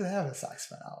 When do they have a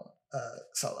saxophone album,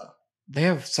 solo? They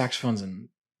have saxophones in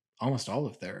almost all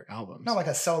of their albums. Not like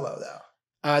a solo,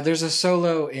 though. There's a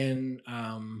solo in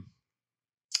on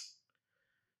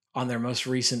their most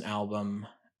recent album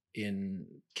in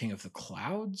King of the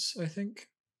Clouds, I think.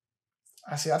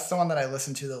 I see. That's the one that I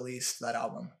listened to the least, that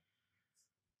album.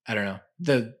 I don't know.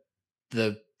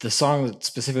 The song that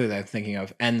specifically that I'm thinking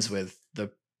of ends with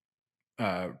the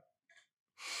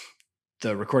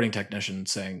recording technician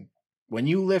saying, "When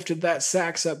you lifted that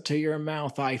sax up to your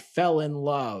mouth, I fell in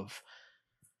love."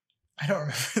 I don't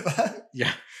remember that.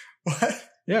 Yeah. What?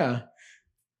 Yeah.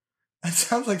 That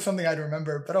sounds like something I'd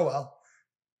remember, but oh well.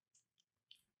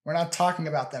 We're not talking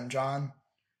about them, John.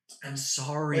 I'm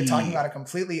sorry. We're talking about a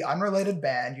completely unrelated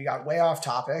band. You got way off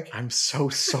topic. I'm so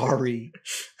sorry.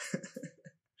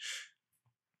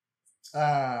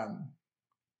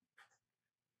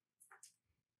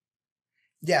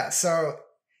 Yeah, so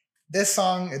this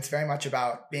song, it's very much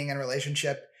about being in a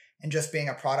relationship and just being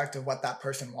a product of what that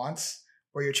person wants,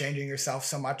 where you're changing yourself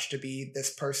so much to be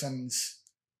this person's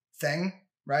thing,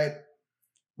 right?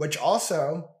 Which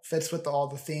also fits with all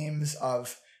the themes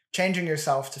of changing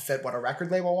yourself to fit what a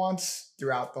record label wants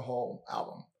throughout the whole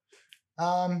album.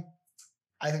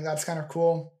 I think that's kind of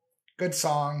cool. Good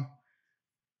song.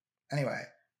 Anyway,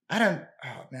 I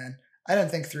didn't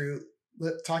think through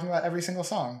talking about every single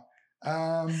song.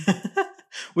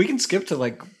 We can skip to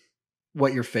like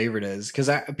what your favorite is, because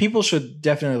people should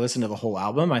definitely listen to the whole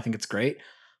album. I think it's great,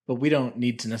 but we don't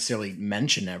need to necessarily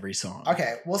mention every song.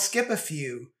 Okay, we'll skip a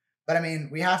few. But I mean,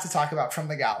 we have to talk about From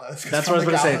the Gallows. That's what I was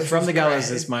going to say. From the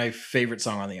Gallows is my favorite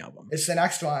song on the album. It's the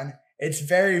next one. It's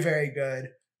very, very good.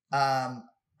 I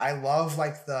love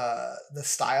like the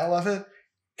style of it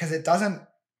because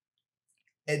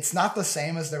it's not the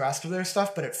same as the rest of their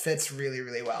stuff, but it fits really,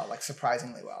 really well, like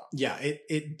surprisingly well. Yeah,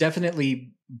 it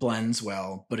definitely blends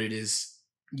well, but it is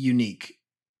unique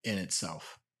in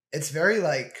itself. It's very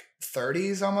like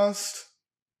 30s almost.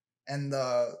 And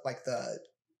the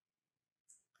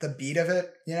beat of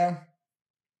it, you know,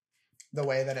 the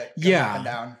way that it goes up and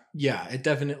down. Yeah, it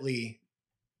definitely,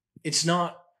 it's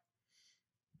not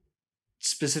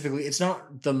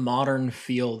the modern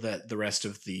feel that the rest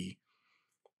of the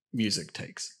music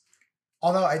takes.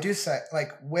 Although I do say,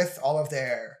 like, with all of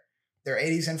their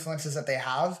 80s influences that they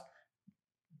have,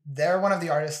 they're one of the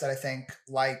artists that I think,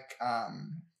 like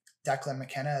Declan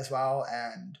McKenna as well,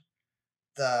 and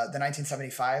the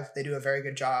 1975, they do a very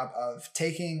good job of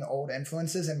taking old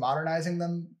influences and modernizing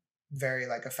them very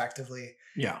like effectively.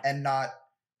 Yeah. And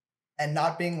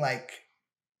not being like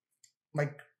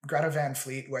Greta Van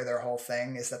Fleet, where their whole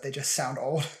thing is that they just sound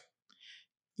old.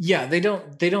 Yeah, they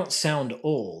don't sound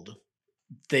old.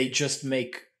 They just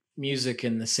make music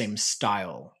in the same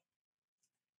style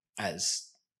as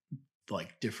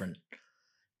like different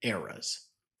eras.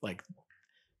 Like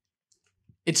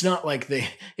it's not like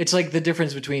it's like the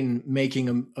difference between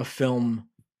making a film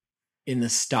in the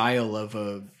style of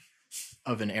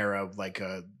an era like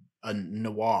a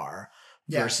noir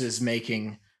versus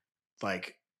making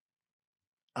like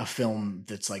a film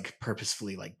that's like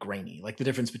purposefully like grainy, like the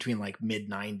difference between like mid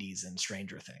 90s and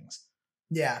Stranger Things.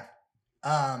 Yeah.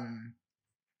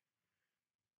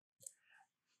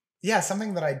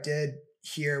 Something that I did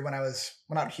hear when I was,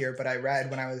 well, not here, but I read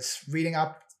when I was reading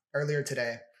up earlier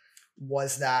today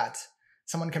was that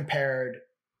someone compared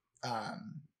I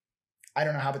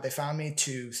Don't Know How But They Found Me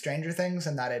to Stranger Things,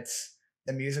 and that it's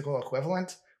the musical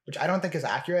equivalent, which I don't think is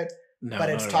accurate. No, but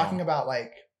it's talking about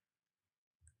like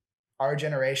our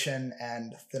generation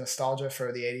and the nostalgia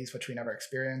for the 80s, which we never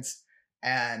experienced,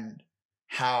 and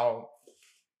how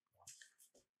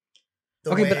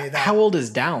how old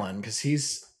is Dallin? Because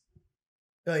he's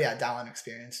Dallin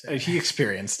experienced it. He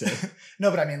experienced it. No,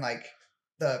 but I mean, like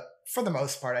for the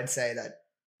most part, I'd say that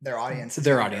their audience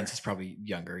is probably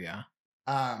younger, yeah.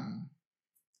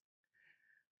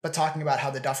 But talking about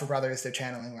how the Duffer Brothers, they're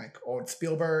channeling like old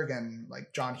Spielberg and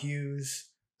like John Hughes,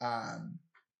 and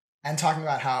talking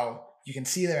about how you can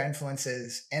see their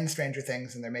influences in Stranger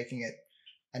Things, and they're making it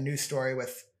a new story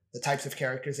with the types of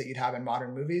characters that you'd have in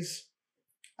modern movies.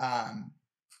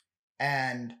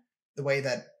 And the way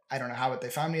that I Don't Know How But They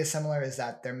Found Me is similar is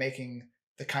that they're making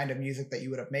the kind of music that you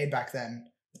would have made back then,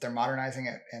 but they're modernizing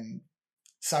it in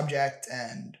subject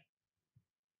and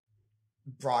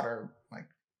broader like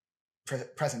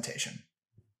presentation,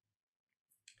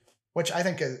 which I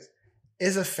think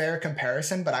is a fair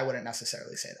comparison, but I wouldn't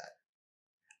necessarily say that.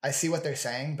 I see what they're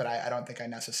saying, but I don't think I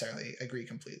necessarily agree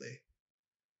completely.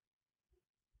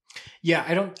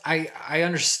 Yeah, I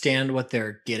understand what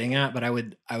they're getting at, but I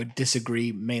would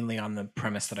disagree mainly on the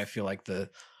premise that I feel like the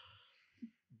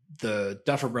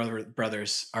Duffer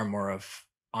Brothers are more of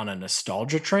on a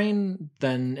nostalgia train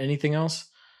than anything else.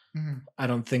 Mm-hmm. I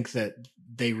don't think that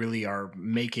they really are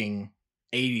making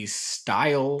 80s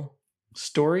style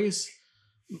stories,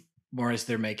 more as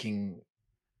they're making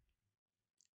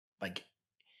like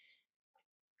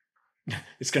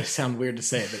it's going to sound weird to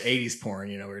say it, but 80s porn,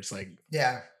 where it's like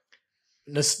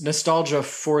nostalgia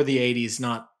for the 80s,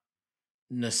 not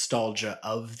nostalgia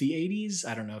of the 80s.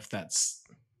 I don't know if that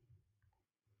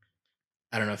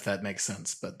makes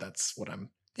sense, but that's what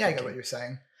I'm thinking. I get what you're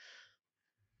saying.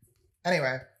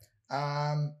 Anyway,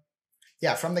 From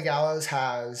the Gallows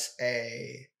has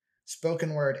a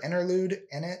spoken word interlude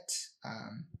in it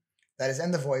that is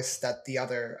in the voice that the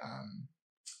other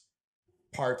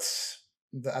parts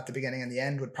at the beginning and the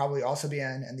end would probably also be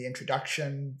in, and the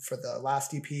introduction for the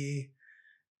last EP,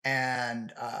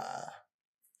 and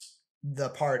the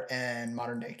part in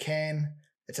Modern Day Kane.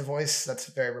 It's a voice that's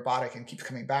very robotic and keeps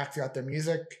coming back throughout their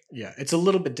music. Yeah, it's a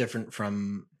little bit different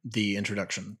from the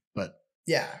introduction, but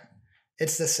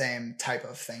it's the same type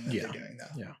of thing that they're doing,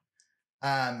 though.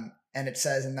 Yeah. And it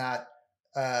says in that,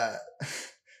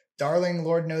 darling,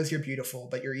 Lord knows you're beautiful,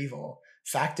 but you're evil.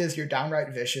 Fact is, you're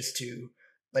downright vicious too.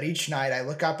 But each night I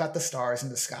look up at the stars in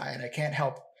the sky, and I can't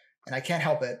help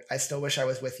it. I still wish I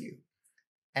was with you.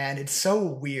 And it's so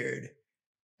weird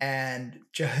and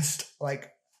just like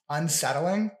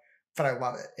unsettling, but I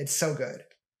love it. It's so good.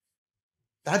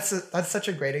 That's such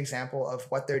a great example of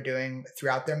what they're doing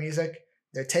throughout their music.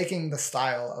 They're taking the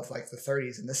style of like the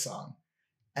 30s in this song,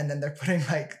 and then they're putting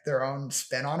like their own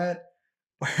spin on it,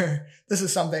 where this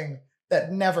is something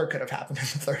that never could have happened in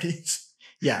the 30s.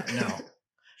 Yeah, no.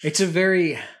 It's a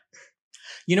very,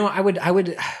 I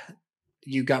would,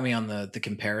 you got me on the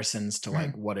comparisons to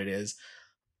like what it is.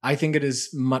 I think it is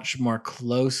much more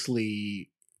closely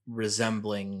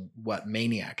resembling what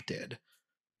Maniac did,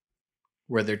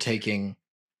 where they're taking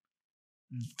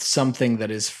something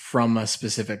that is from a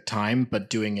specific time, but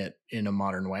doing it in a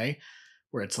modern way,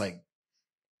 where it's like,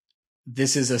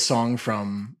 this is a song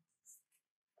from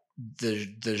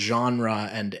the genre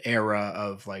and era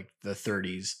of like the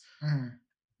 30s.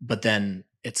 But then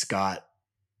it's got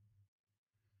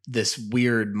this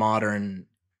weird modern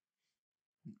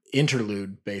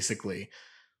interlude, basically,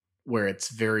 where it's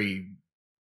very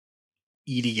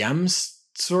EDM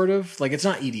sort of. Like, it's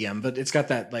not EDM, but it's got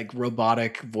that like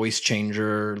robotic voice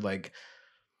changer like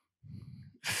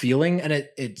feeling, and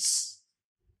it's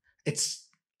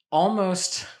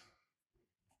almost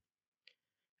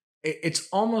it's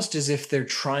almost as if they're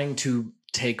trying to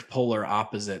take polar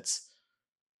opposites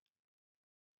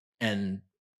and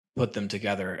put them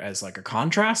together as like a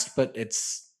contrast, but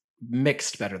it's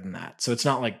mixed better than that. So it's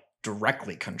not like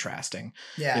directly contrasting.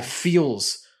 Yeah. It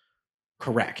feels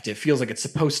correct. It feels like it's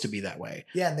supposed to be that way.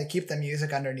 Yeah, and they keep the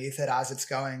music underneath it as it's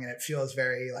going, and it feels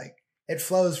very like it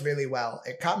flows really well.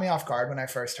 It caught me off guard when I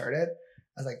first heard it.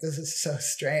 I was like, this is so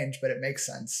strange, but it makes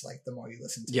sense like the more you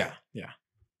listen to it. Yeah.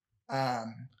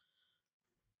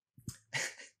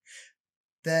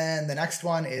 Then the next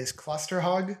one is Cluster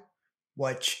Hug,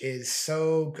 which is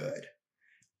so good.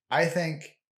 I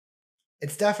think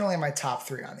it's definitely my top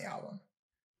 3 on the album.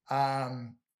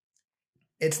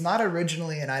 It's not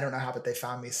originally an I Don't Know How But They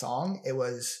Found Me song. It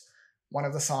was one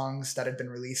of the songs that had been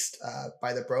released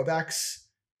by the Brobecks,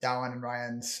 Dallin and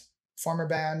Ryan's former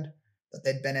band that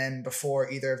they'd been in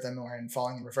before either of them were in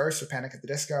Falling in Reverse or Panic at the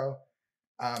Disco.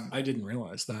 I didn't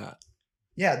realize that.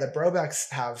 Yeah, the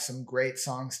Brobecks have some great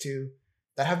songs too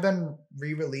that have been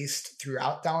re-released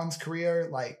throughout Dallin's career,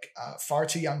 like Far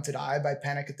Too Young to Die by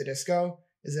Panic at the Disco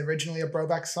is originally a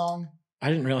Brobeck song. I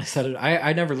didn't realize that.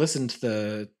 I never listened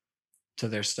to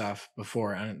their stuff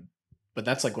before, but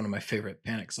that's like one of my favorite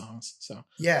Panic songs. So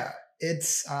yeah,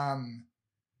 it's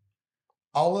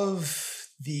all of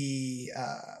the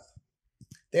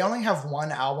they only have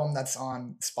one album that's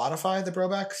on Spotify, the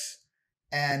Brobecks,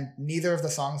 and neither of the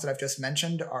songs that I've just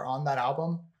mentioned are on that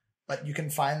album, but you can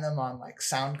find them on like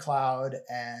SoundCloud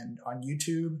and on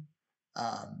YouTube.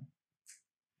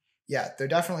 Yeah, they're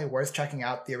definitely worth checking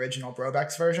out, the original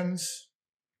Brobecks versions.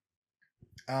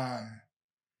 And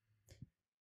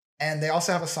they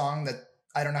also have a song that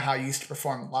I don't know how you used to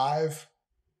perform live.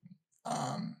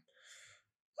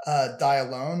 Die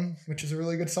Alone, which is a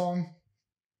really good song.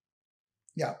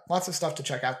 Yeah, lots of stuff to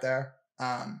check out there.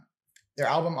 Their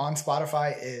album on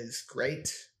Spotify is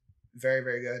great. Very,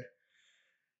 very good.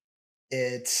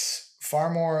 It's far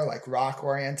more like rock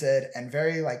oriented and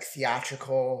very like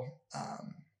theatrical.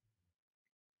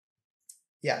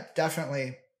 Yeah,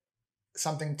 definitely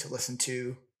something to listen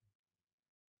to.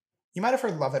 You might have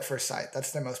heard Love at First Sight.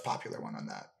 That's their most popular one on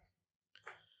that.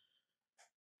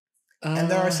 And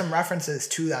there are some references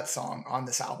to that song on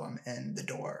this album in The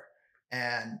Door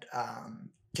and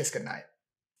Kiss Goodnight.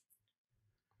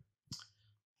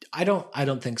 I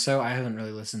don't think so. I haven't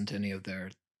really listened to any of their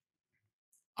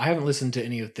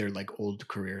like old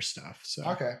career stuff. So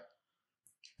okay.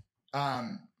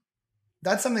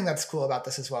 That's something that's cool about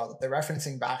this as well, that they're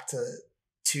referencing back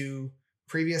to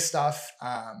previous stuff.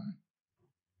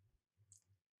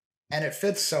 And it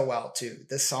fits so well too.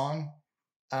 This song,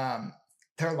 there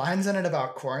are lines in it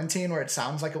about quarantine where it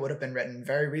sounds like it would have been written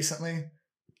very recently,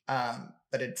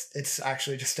 but it's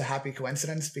actually just a happy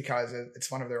coincidence because it's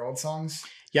one of their old songs.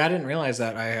 Yeah, I didn't realize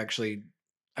that. I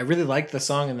really liked the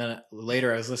song, and then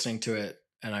later I was listening to it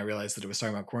and I realized that it was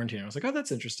talking about quarantine. I was like, oh,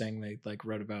 that's interesting. They like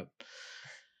wrote about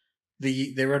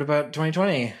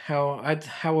 2020.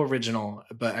 How original,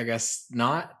 but I guess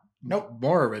not. Nope.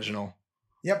 More original.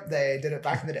 Yep, they did it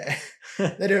back in the day.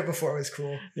 They did it before it was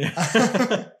cool.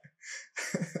 Yeah.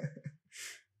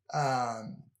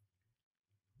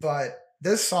 But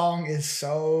this song is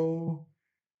so,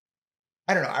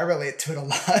 I don't know, I relate to it a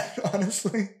lot,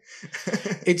 honestly.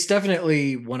 It's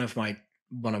definitely one of my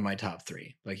top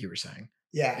 3, like you were saying.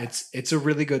 Yeah. It's a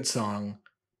really good song.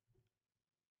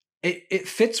 It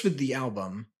fits with the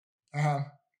album.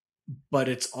 But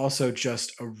it's also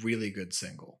just a really good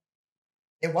single.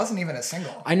 It wasn't even a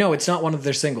single. I know it's not one of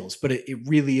their singles, but it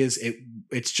really is.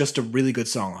 It's just a really good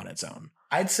song on its own.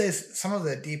 I'd say some of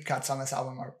the deep cuts on this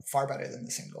album are far better than the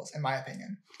singles, in my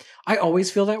opinion. I always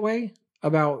feel that way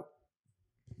about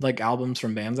like albums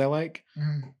from bands I like.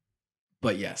 Mm-hmm.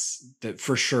 But yes,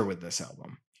 for sure with this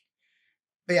album.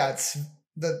 But yeah, it's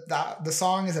the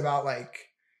song is about like,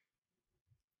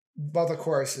 well, the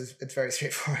chorus it's very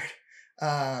straightforward.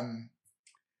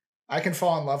 I can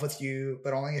fall in love with you,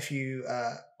 but only if you'd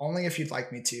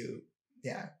like me to.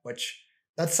 Yeah, which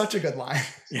that's such a good line.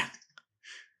 Yeah.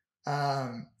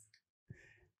 I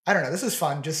don't know. This is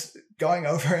fun. Just going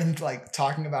over and like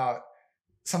talking about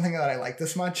something that I like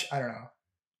this much. I don't know.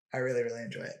 I really, really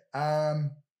enjoy it.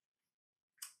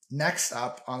 Next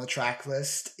up on the track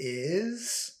list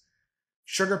is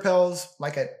Sugar Pills.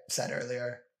 Like I said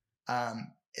earlier, that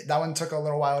one took a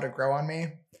little while to grow on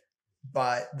me.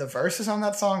 But the verses on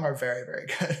that song are very, very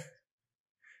good.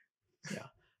 Yeah.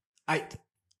 I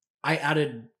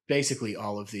added basically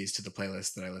all of these to the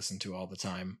playlist that I listen to all the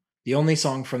time. The only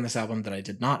song from this album that I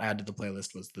did not add to the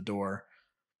playlist was The Door.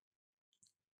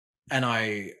 And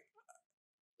I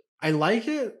like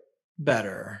it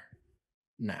better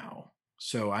now.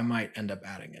 So I might end up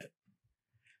adding it.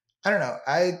 I don't know.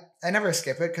 I never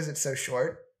skip it because it's so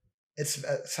short. It's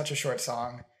such a short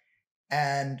song.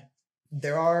 And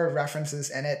there are references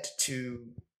in it to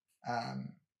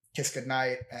Kiss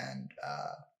Goodnight and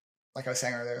like I was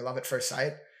saying earlier, Love at First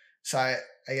Sight. So I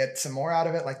get some more out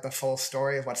of it, like the full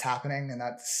story of what's happening in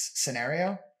that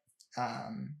scenario.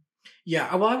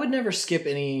 Yeah, well, I would never skip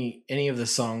any of the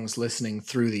songs listening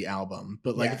through the album.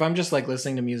 But like if I'm just like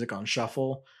listening to music on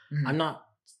shuffle, I'm not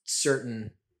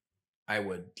certain I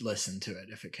would listen to it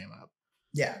if it came up.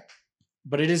 Yeah.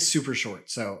 But it is super short,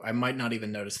 so I might not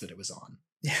even notice that it was on.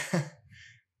 Yeah.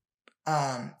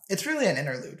 It's really an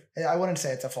interlude. I wouldn't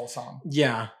say it's a full song.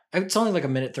 Yeah. It's only like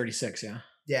 1:36, yeah.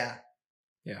 Yeah.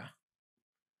 Yeah.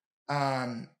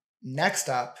 Next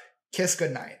up, Kiss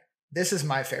Goodnight. This is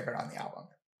my favorite on the album,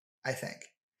 I think.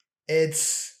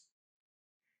 It's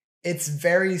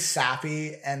very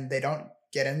sappy, and they don't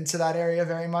get into that area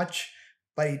very much,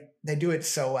 but they do it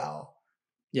so well.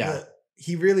 Yeah.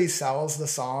 He really sells the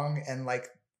song, and like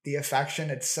the affection,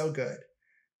 it's so good.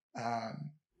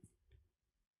 And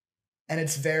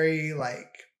it's very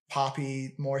like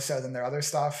poppy, more so than their other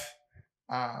stuff.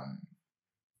 I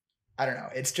don't know.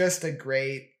 It's just a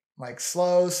great like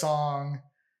slow song,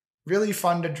 really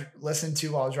fun to listen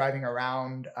to while driving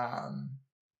around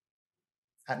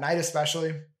at night,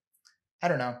 especially. I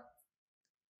don't know.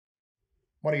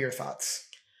 What are your thoughts?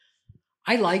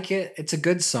 I like it. It's a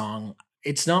good song.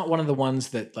 It's not one of the ones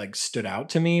that like stood out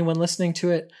to me when listening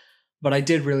to it, but I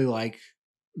did really like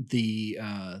the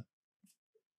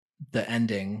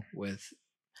ending with,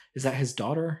 is that his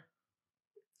daughter?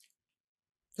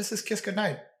 This is Kiss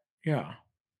Goodnight. Yeah.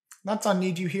 That's on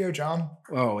Need You Here, John.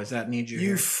 Oh, is that Need You Here?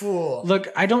 You fool. Look,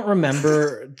 I don't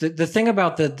remember. the thing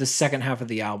about the second half of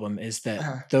the album is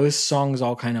that those songs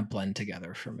all kind of blend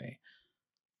together for me.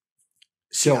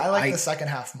 So I like the second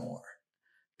half more.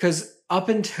 Because up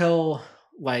until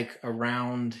like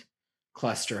around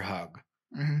Cluster Hug,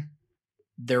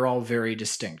 they're all very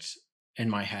distinct in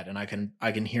my head, and I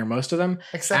can hear most of them.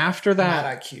 Except after that,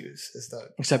 Mad IQs is the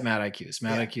except Mad IQs.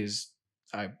 Mad IQs,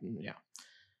 I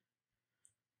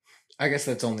guess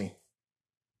that's only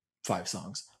 5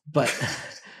 songs, but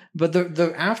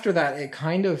the after that it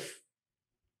kind of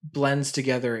blends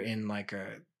together in like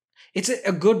it's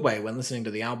a good way when listening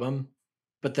to the album,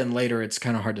 but then later it's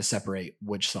kind of hard to separate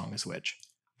which song is which.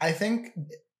 I think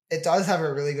it does have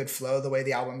a really good flow the way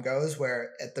the album goes,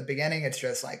 where at the beginning it's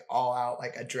just like all out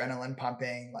like adrenaline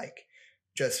pumping, like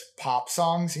just pop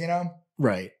songs, you know?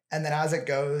 Right. And then as it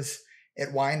goes,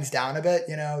 it winds down a bit,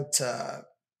 you know, to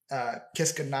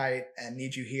Kiss Goodnight and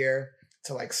Need You Here,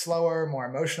 to like slower, more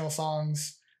emotional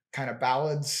songs, kind of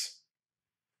ballads.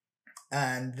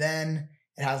 And then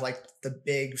it has like the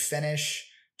big finish,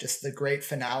 just the great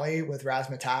finale with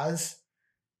Razzmatazz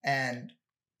and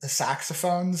the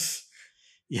saxophones.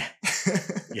 Yeah.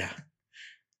 Yeah.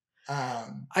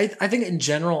 I think in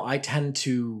general, I tend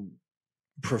to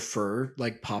prefer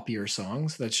like poppier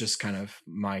songs. That's just kind of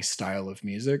my style of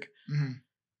music. Mm-hmm.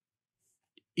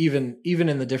 Even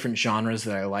in the different genres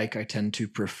that I like, I tend to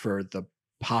prefer the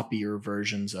poppier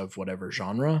versions of whatever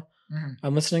genre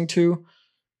I'm listening to.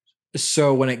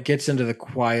 So when it gets into the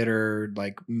quieter,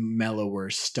 like mellower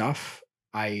stuff,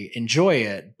 I enjoy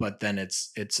it, but then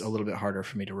it's a little bit harder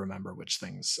for me to remember which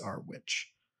things are which.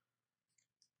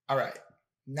 All right.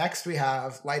 Next we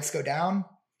have Lights Go Down.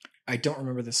 I don't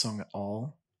remember this song at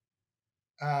all.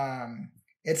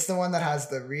 It's the one that has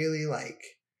the really like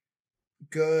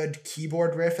good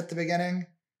keyboard riff at the beginning.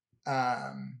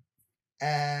 And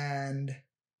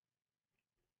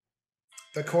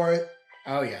the chorus.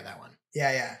 Oh yeah, that one.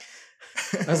 Yeah.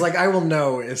 I was like, I will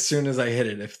know as soon as I hit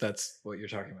it if that's what you're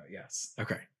talking about. Yes.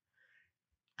 Okay.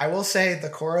 I will say the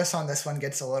chorus on this one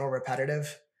gets a little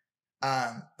repetitive,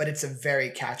 but it's a very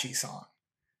catchy song.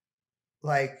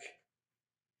 Like,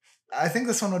 I think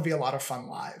this one would be a lot of fun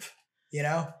live, you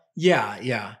know?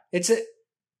 Yeah.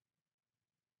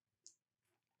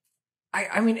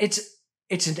 I mean,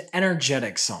 it's an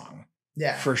energetic song.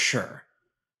 Yeah. For sure.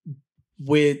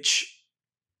 Which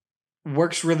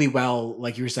works really well,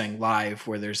 like you were saying, live,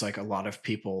 where there's like a lot of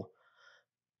people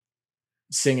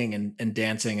singing and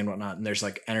dancing and whatnot, and there's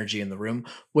like energy in the room.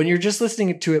 When you're just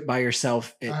listening to it by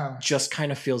yourself, it just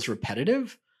kind of feels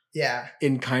repetitive. Yeah.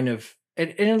 In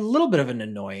a little bit of an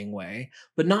annoying way,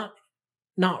 but not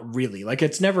really. Like,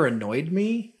 it's never annoyed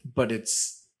me, but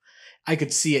I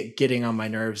could see it getting on my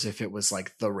nerves if it was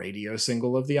like the radio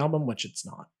single of the album, which it's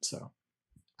not. So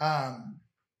I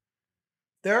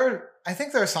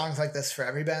think there are songs like this for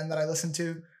every band that I listen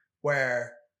to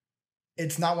where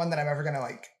it's not one that I'm ever going to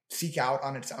like seek out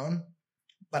on its own,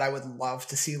 but I would love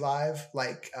to see live.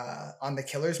 Like on the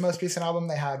Killers' most recent album,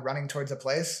 they had Running Towards a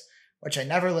Place, which I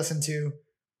never listened to,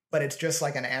 but it's just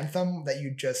like an anthem that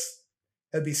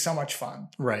it'd be so much fun.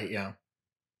 Right, yeah.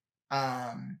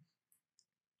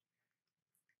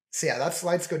 So yeah, that's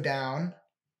Lights Go Down.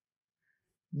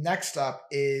 Next up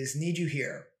is Need You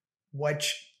Here,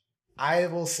 which I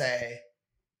will say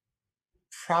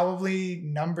probably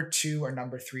number 2 or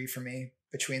number 3 for me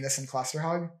between this and Cluster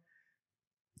Hug.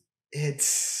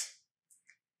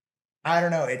 I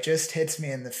don't know, it just hits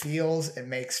me in the feels. It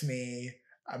makes me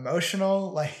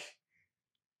emotional. Like,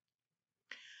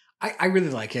 I really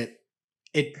like it.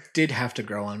 It did have to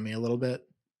grow on me a little bit,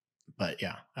 but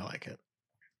yeah, I like it.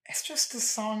 It's just a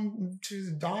song to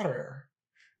his daughter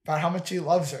about how much he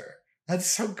loves her. That's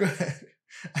so good.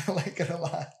 I like it a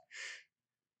lot.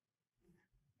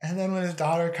 And then when his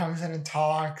daughter comes in and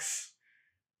talks,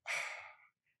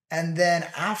 and then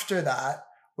after that,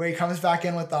 where he comes back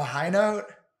in with the high note,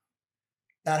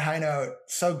 that high note,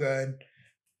 so good.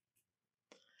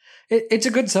 It's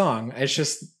a good song. It's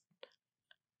just,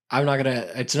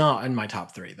 it's not in my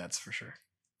top 3, that's for sure.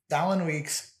 Dallin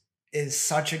Weekes is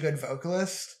such a good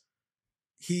vocalist.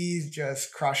 He's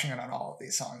just crushing it on all of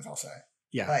these songs, I'll say.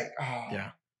 Yeah. Like, oh.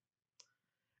 Yeah.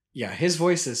 Yeah, his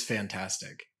voice is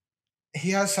fantastic.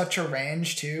 He has such a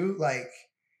range too. Like,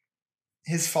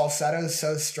 his falsetto is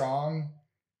so strong.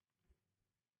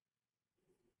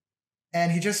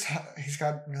 And he's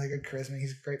got really good charisma.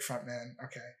 He's a great front man.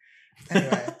 Okay.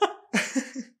 Anyway.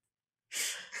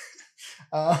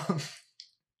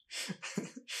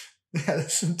 Yeah,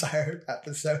 this entire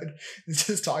episode is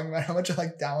just talking about how much I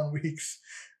like Dallin Weekes.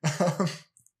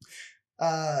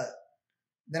 The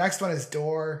next one is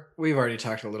Door. We've already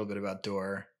talked a little bit about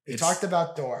Door. We talked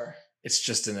about Door. It's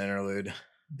just an interlude.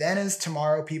 Then is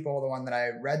Tomorrow People, the one that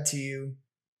I read to you.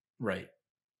 Right.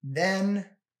 Then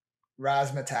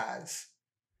Razzmatazz.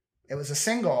 It was a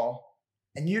single,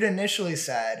 and you'd initially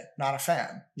said not a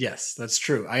fan. Yes, that's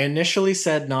true. I initially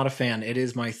said not a fan. It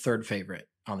is my 3rd favorite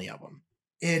on the album.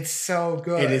 It's so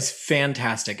good. It is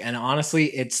fantastic. And honestly,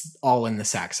 it's all in the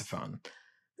saxophone.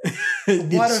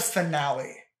 What a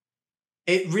finale.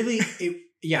 It really,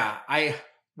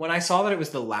 when I saw that it was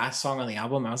the last song on the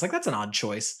album, I was like, that's an odd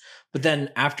choice. But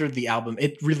then after the album,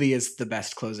 it really is the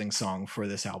best closing song for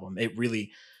this album. It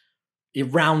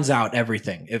rounds out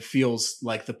everything. It feels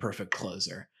like the perfect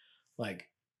closer. Like,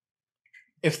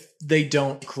 if they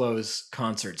don't close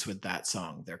concerts with that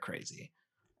song, they're crazy.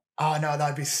 Oh no,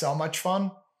 that'd be so much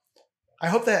fun. I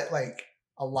hope that like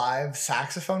a live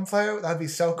saxophone player, that'd be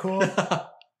so cool. That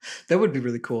would be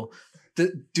really cool.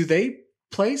 Do they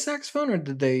play saxophone or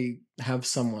did they have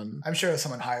someone? I'm sure it was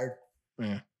someone hired.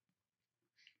 Yeah.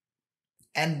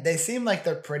 And they seem like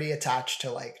they're pretty attached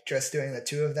to like just doing the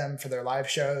 2 of them for their live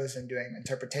shows and doing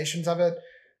interpretations of it.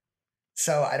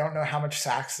 So I don't know how much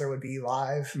sax there would be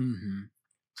live. Mm-hmm.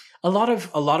 A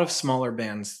lot of smaller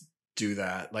bands do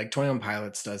that. Like 21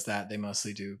 Pilots does that. They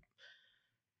mostly do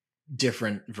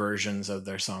different versions of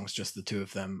their songs, just the 2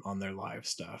 of them on their live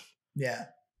stuff. Yeah.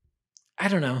 I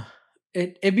don't know.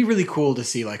 It'd be really cool to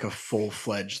see like a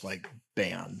full-fledged like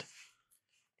band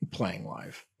playing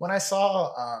live. When I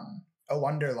saw A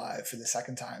Wonder live for the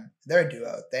second time, they're a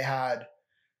duo. They had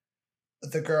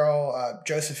the girl,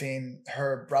 Josephine,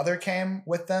 her brother came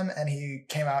with them and he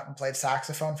came out and played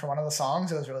saxophone for one of the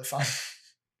songs. It was really fun.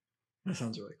 That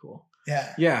sounds really cool.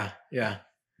 Yeah. Yeah, yeah.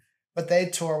 But they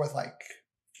tour with like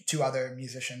 2 other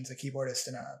musicians, a keyboardist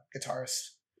and a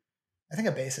guitarist. I think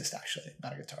a bassist, actually,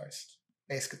 not a guitarist.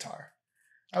 Bass guitar.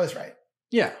 I was right.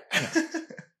 Yeah.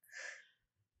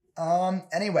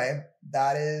 Anyway,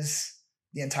 that is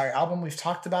the entire album. We've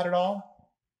talked about it all.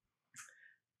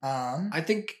 I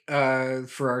think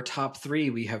for our top 3,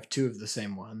 we have 2 of the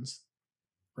same ones.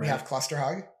 Right? We have Cluster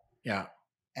Hug. Yeah.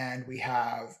 And we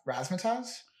have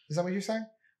Razzmatazz. Is that what you're saying?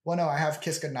 Well, no, I have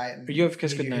Kiss Goodnight. And you have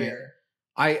Kiss Goodnight.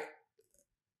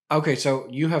 Okay, so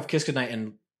you have Kiss Goodnight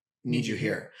and Need You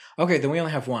Here. Okay, then we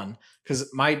only have one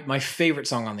because my favorite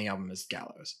song on the album is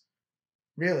Gallows.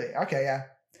 Really? Okay, yeah.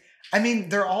 I mean,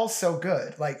 they're all so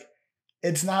good. Like,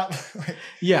 it's not like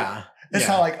it's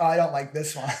not like, oh, I don't like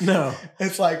this one. No,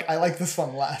 it's like I like this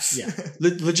one less. Yeah,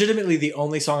 legitimately, the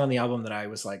only song on the album that I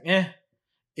was like,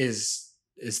 is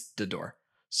The Door.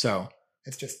 So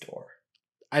it's just Door.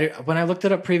 When I looked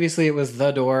it up previously, it was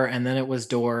The Door, and then it was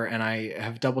Door, and I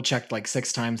have double checked like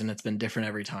 6 times, and it's been different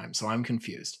every time. So I'm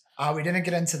confused. We didn't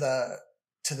get into the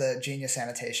to the Genius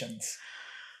annotations.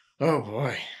 Oh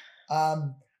boy.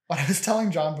 What I was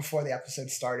telling John before the episode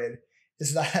started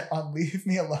is that on Leave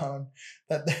Me Alone,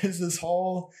 that there's this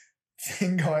whole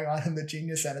thing going on in the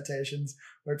Genius annotations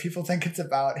where people think it's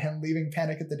about him leaving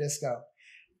Panic at the Disco.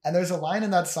 And there's a line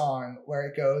in that song where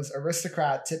it goes,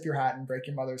 aristocrat, tip your hat and break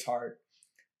your mother's heart.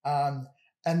 And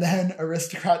then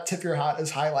aristocrat, tip your hat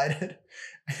is highlighted.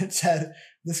 And it said,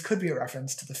 this could be a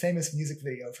reference to the famous music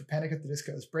video for Panic at the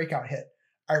Disco's breakout hit,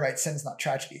 I Write Sins Not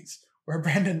Tragedies, where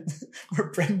Brendan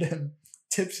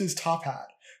tips his top hat,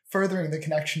 furthering the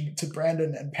connection to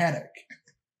Brandon and Panic.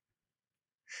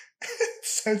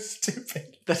 It's so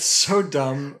stupid. That's so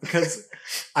dumb, because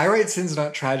I Write Sins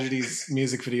Not Tragedies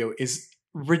music video is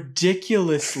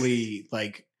ridiculously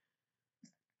like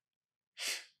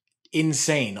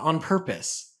insane on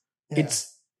purpose. Yeah.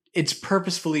 It's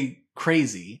purposefully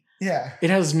crazy. Yeah. It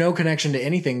has no connection to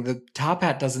anything. The top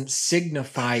hat doesn't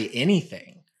signify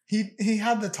anything. He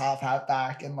had the top hat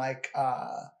back in like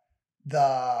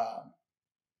the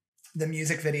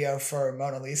music video for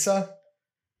Mona Lisa.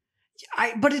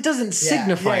 But it doesn't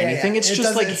signify anything. It's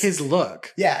just like his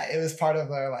look. Yeah, it was part of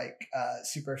their like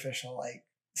superficial like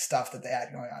stuff that they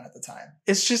had going on at the time.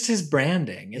 It's just his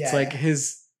branding. It's like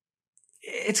his.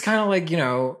 It's kind of like, you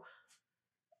know,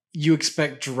 you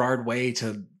expect Gerard Way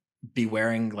to be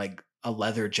wearing like a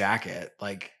leather jacket.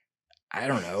 Like, I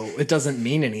don't know. It doesn't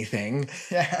mean anything.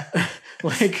 Yeah.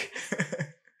 Like,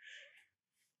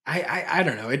 I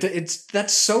don't know. It's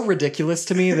that's so ridiculous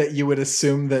to me that you would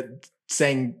assume that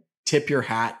saying tip your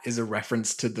hat is a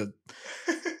reference to the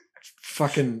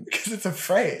fucking. Because it's a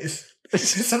phrase.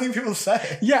 It's something people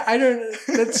say. Yeah, I don't.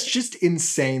 That's just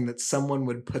insane that someone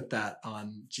would put that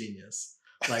on Genius.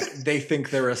 Like, they think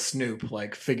they're a snoop,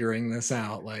 like, figuring this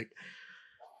out. Like,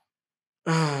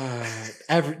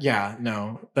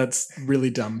 no, that's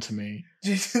really dumb to me.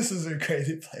 Genius is a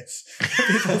crazy place.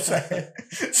 People say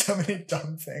so many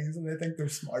dumb things and they think they're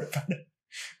smart about it.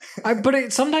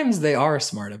 But sometimes they are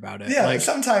smart about it. Yeah, like,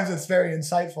 sometimes it's very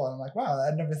insightful. And I'm like, wow,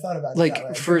 I never thought about it like that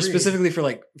way. for specifically for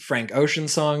like Frank Ocean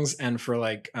songs and for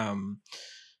like Kevin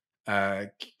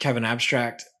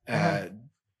Abstract.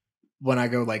 When I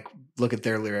go like look at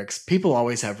their lyrics, people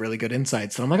always have really good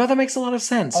insights, and I'm like, oh, that makes a lot of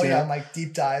sense. Oh yeah, and like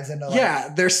deep dives into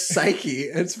like their psyche.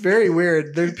 It's very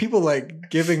weird. There's people like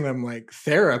giving them like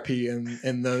therapy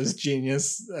in those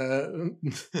Genius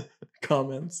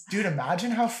comments. Dude, imagine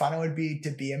how fun it would be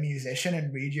to be a musician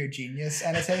and read your Genius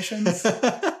annotations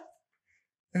and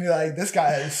be like, this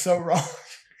guy is so wrong.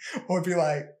 Or be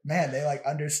like, man, they like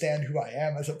understand who I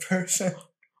am as a person.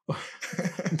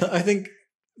 I think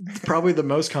probably the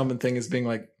most common thing is being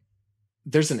like,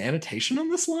 there's an annotation on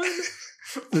this line?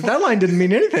 That line didn't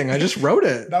mean anything. I just wrote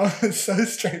it. That was so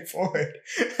straightforward.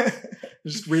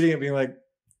 Just reading it being like,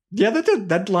 yeah,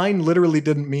 that line literally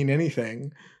didn't mean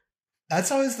anything.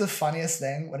 That's always the funniest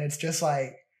thing, when it's just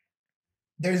like,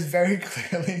 there's very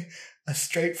clearly a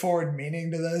straightforward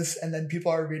meaning to this, and then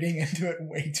people are reading into it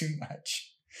way too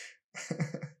much.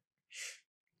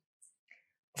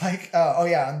 Like,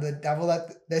 and the devil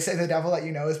that they say the devil that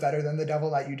you know is better than the devil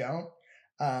that you don't,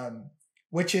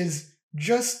 which is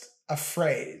just a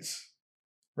phrase,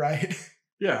 right?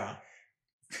 Yeah.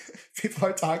 People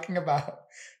are talking about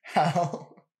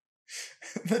how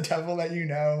the devil that you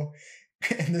know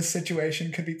in this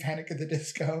situation could be Panic at the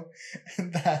Disco,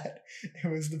 and that it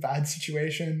was the bad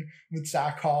situation with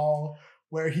Zach Hall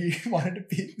where he wanted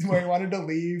to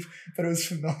leave, but it was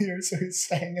familiar, so he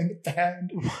sang in the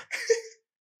band.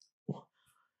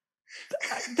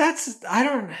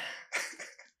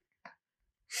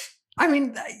 I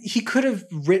mean, he could have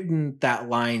written that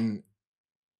line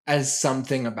as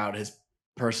something about his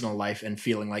personal life and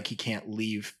feeling like he can't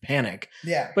leave Panic.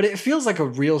 Yeah. But it feels like a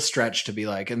real stretch to be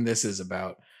like, and this is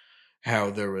about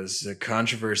how there was a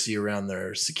controversy around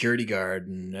their security guard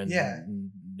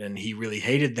and he really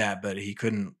hated that, but he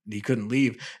couldn't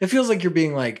leave. It feels like you're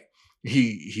being like,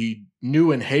 he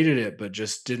knew and hated it, but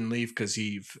just didn't leave because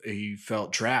he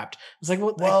felt trapped. It's like,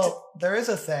 well, there is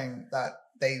a thing that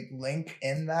they link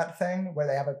in that thing where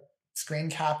they have a screen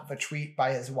cap of a tweet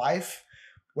by his wife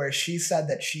where she said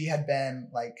that she had been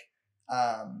like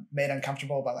made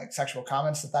uncomfortable by like sexual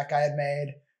comments that guy had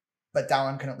made, but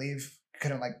Dallin couldn't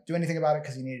like do anything about it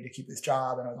because he needed to keep his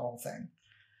job, and it was the whole thing.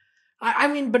 I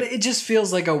mean, but it just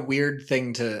feels like a weird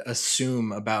thing to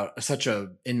assume about such a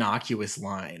innocuous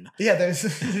line. Yeah,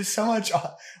 there's so much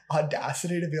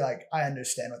audacity to be like, I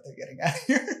understand what they're getting at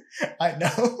here. I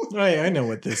know. I know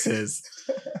what this is.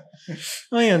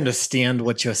 I understand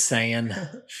what you're saying.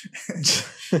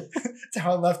 It's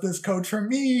how I left this code for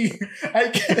me. I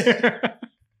get it.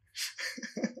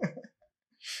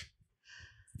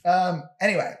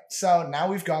 Anyway, so now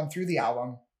we've gone through the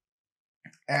album,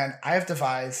 and I have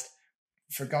devised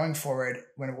for going forward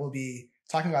when we'll be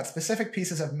talking about specific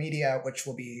pieces of media, which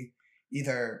will be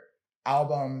either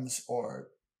albums or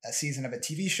a season of a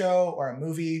TV show or a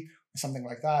movie or something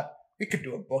like that. We could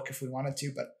do a book if we wanted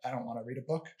to, but I don't want to read a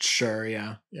book. Sure,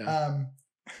 yeah.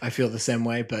 I feel the same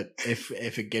way, but if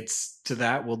it gets to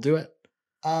that, we'll do it.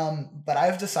 But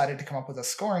I've decided to come up with a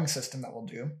scoring system that we'll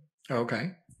do.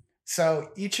 Okay. So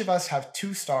each of us have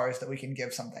 2 stars that we can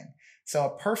give something. So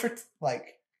a perfect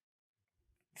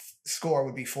score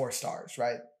would be 4 stars,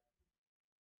 right?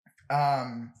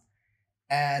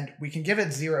 And we can give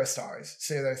it 0 stars.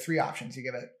 So there are 3 options. You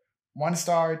give it 1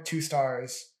 star, 2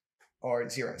 stars, or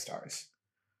 0 stars.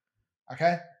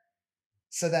 Okay?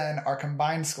 So then our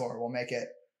combined score will make it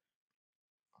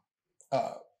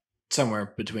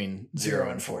somewhere between 0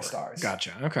 and 4 stars.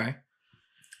 Gotcha. Okay.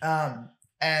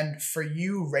 And for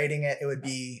you rating it, it would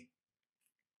be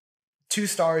 2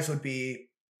 stars would be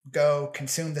go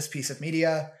consume this piece of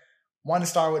media. 1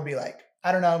 star would be like,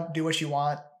 I don't know, do what you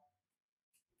want.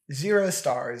 0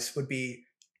 stars would be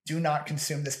do not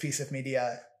consume this piece of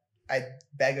media. I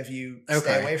beg of you,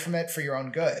 stay away from it for your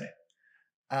own good.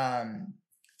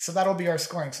 So that'll be our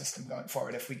scoring system going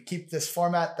forward. If we keep this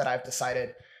format that I've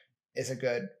decided is a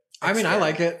good experiment. I mean, I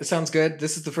like it. It sounds good.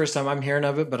 This is the first time I'm hearing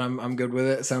of it, but I'm good with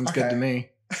it. It sounds good to me.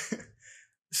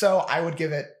 So I would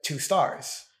give it 2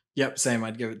 stars. Yep, same.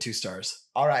 I'd give it 2 stars.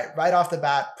 All right, right off the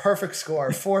bat, perfect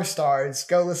score, 4 stars.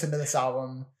 Go listen to this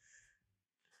album.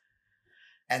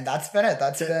 And that's been it.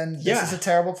 This is a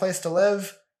terrible place to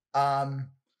live.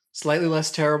 Slightly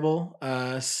less terrible.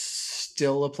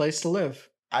 Still a place to live.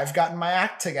 I've gotten my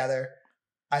act together.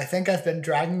 I think I've been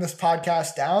dragging this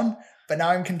podcast down, but now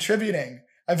I'm contributing.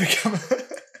 I've become.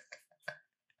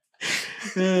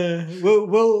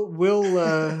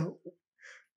 We'll.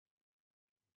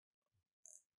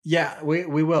 Yeah, we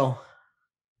will.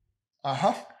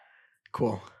 Uh-huh.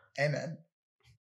 Cool. Amen.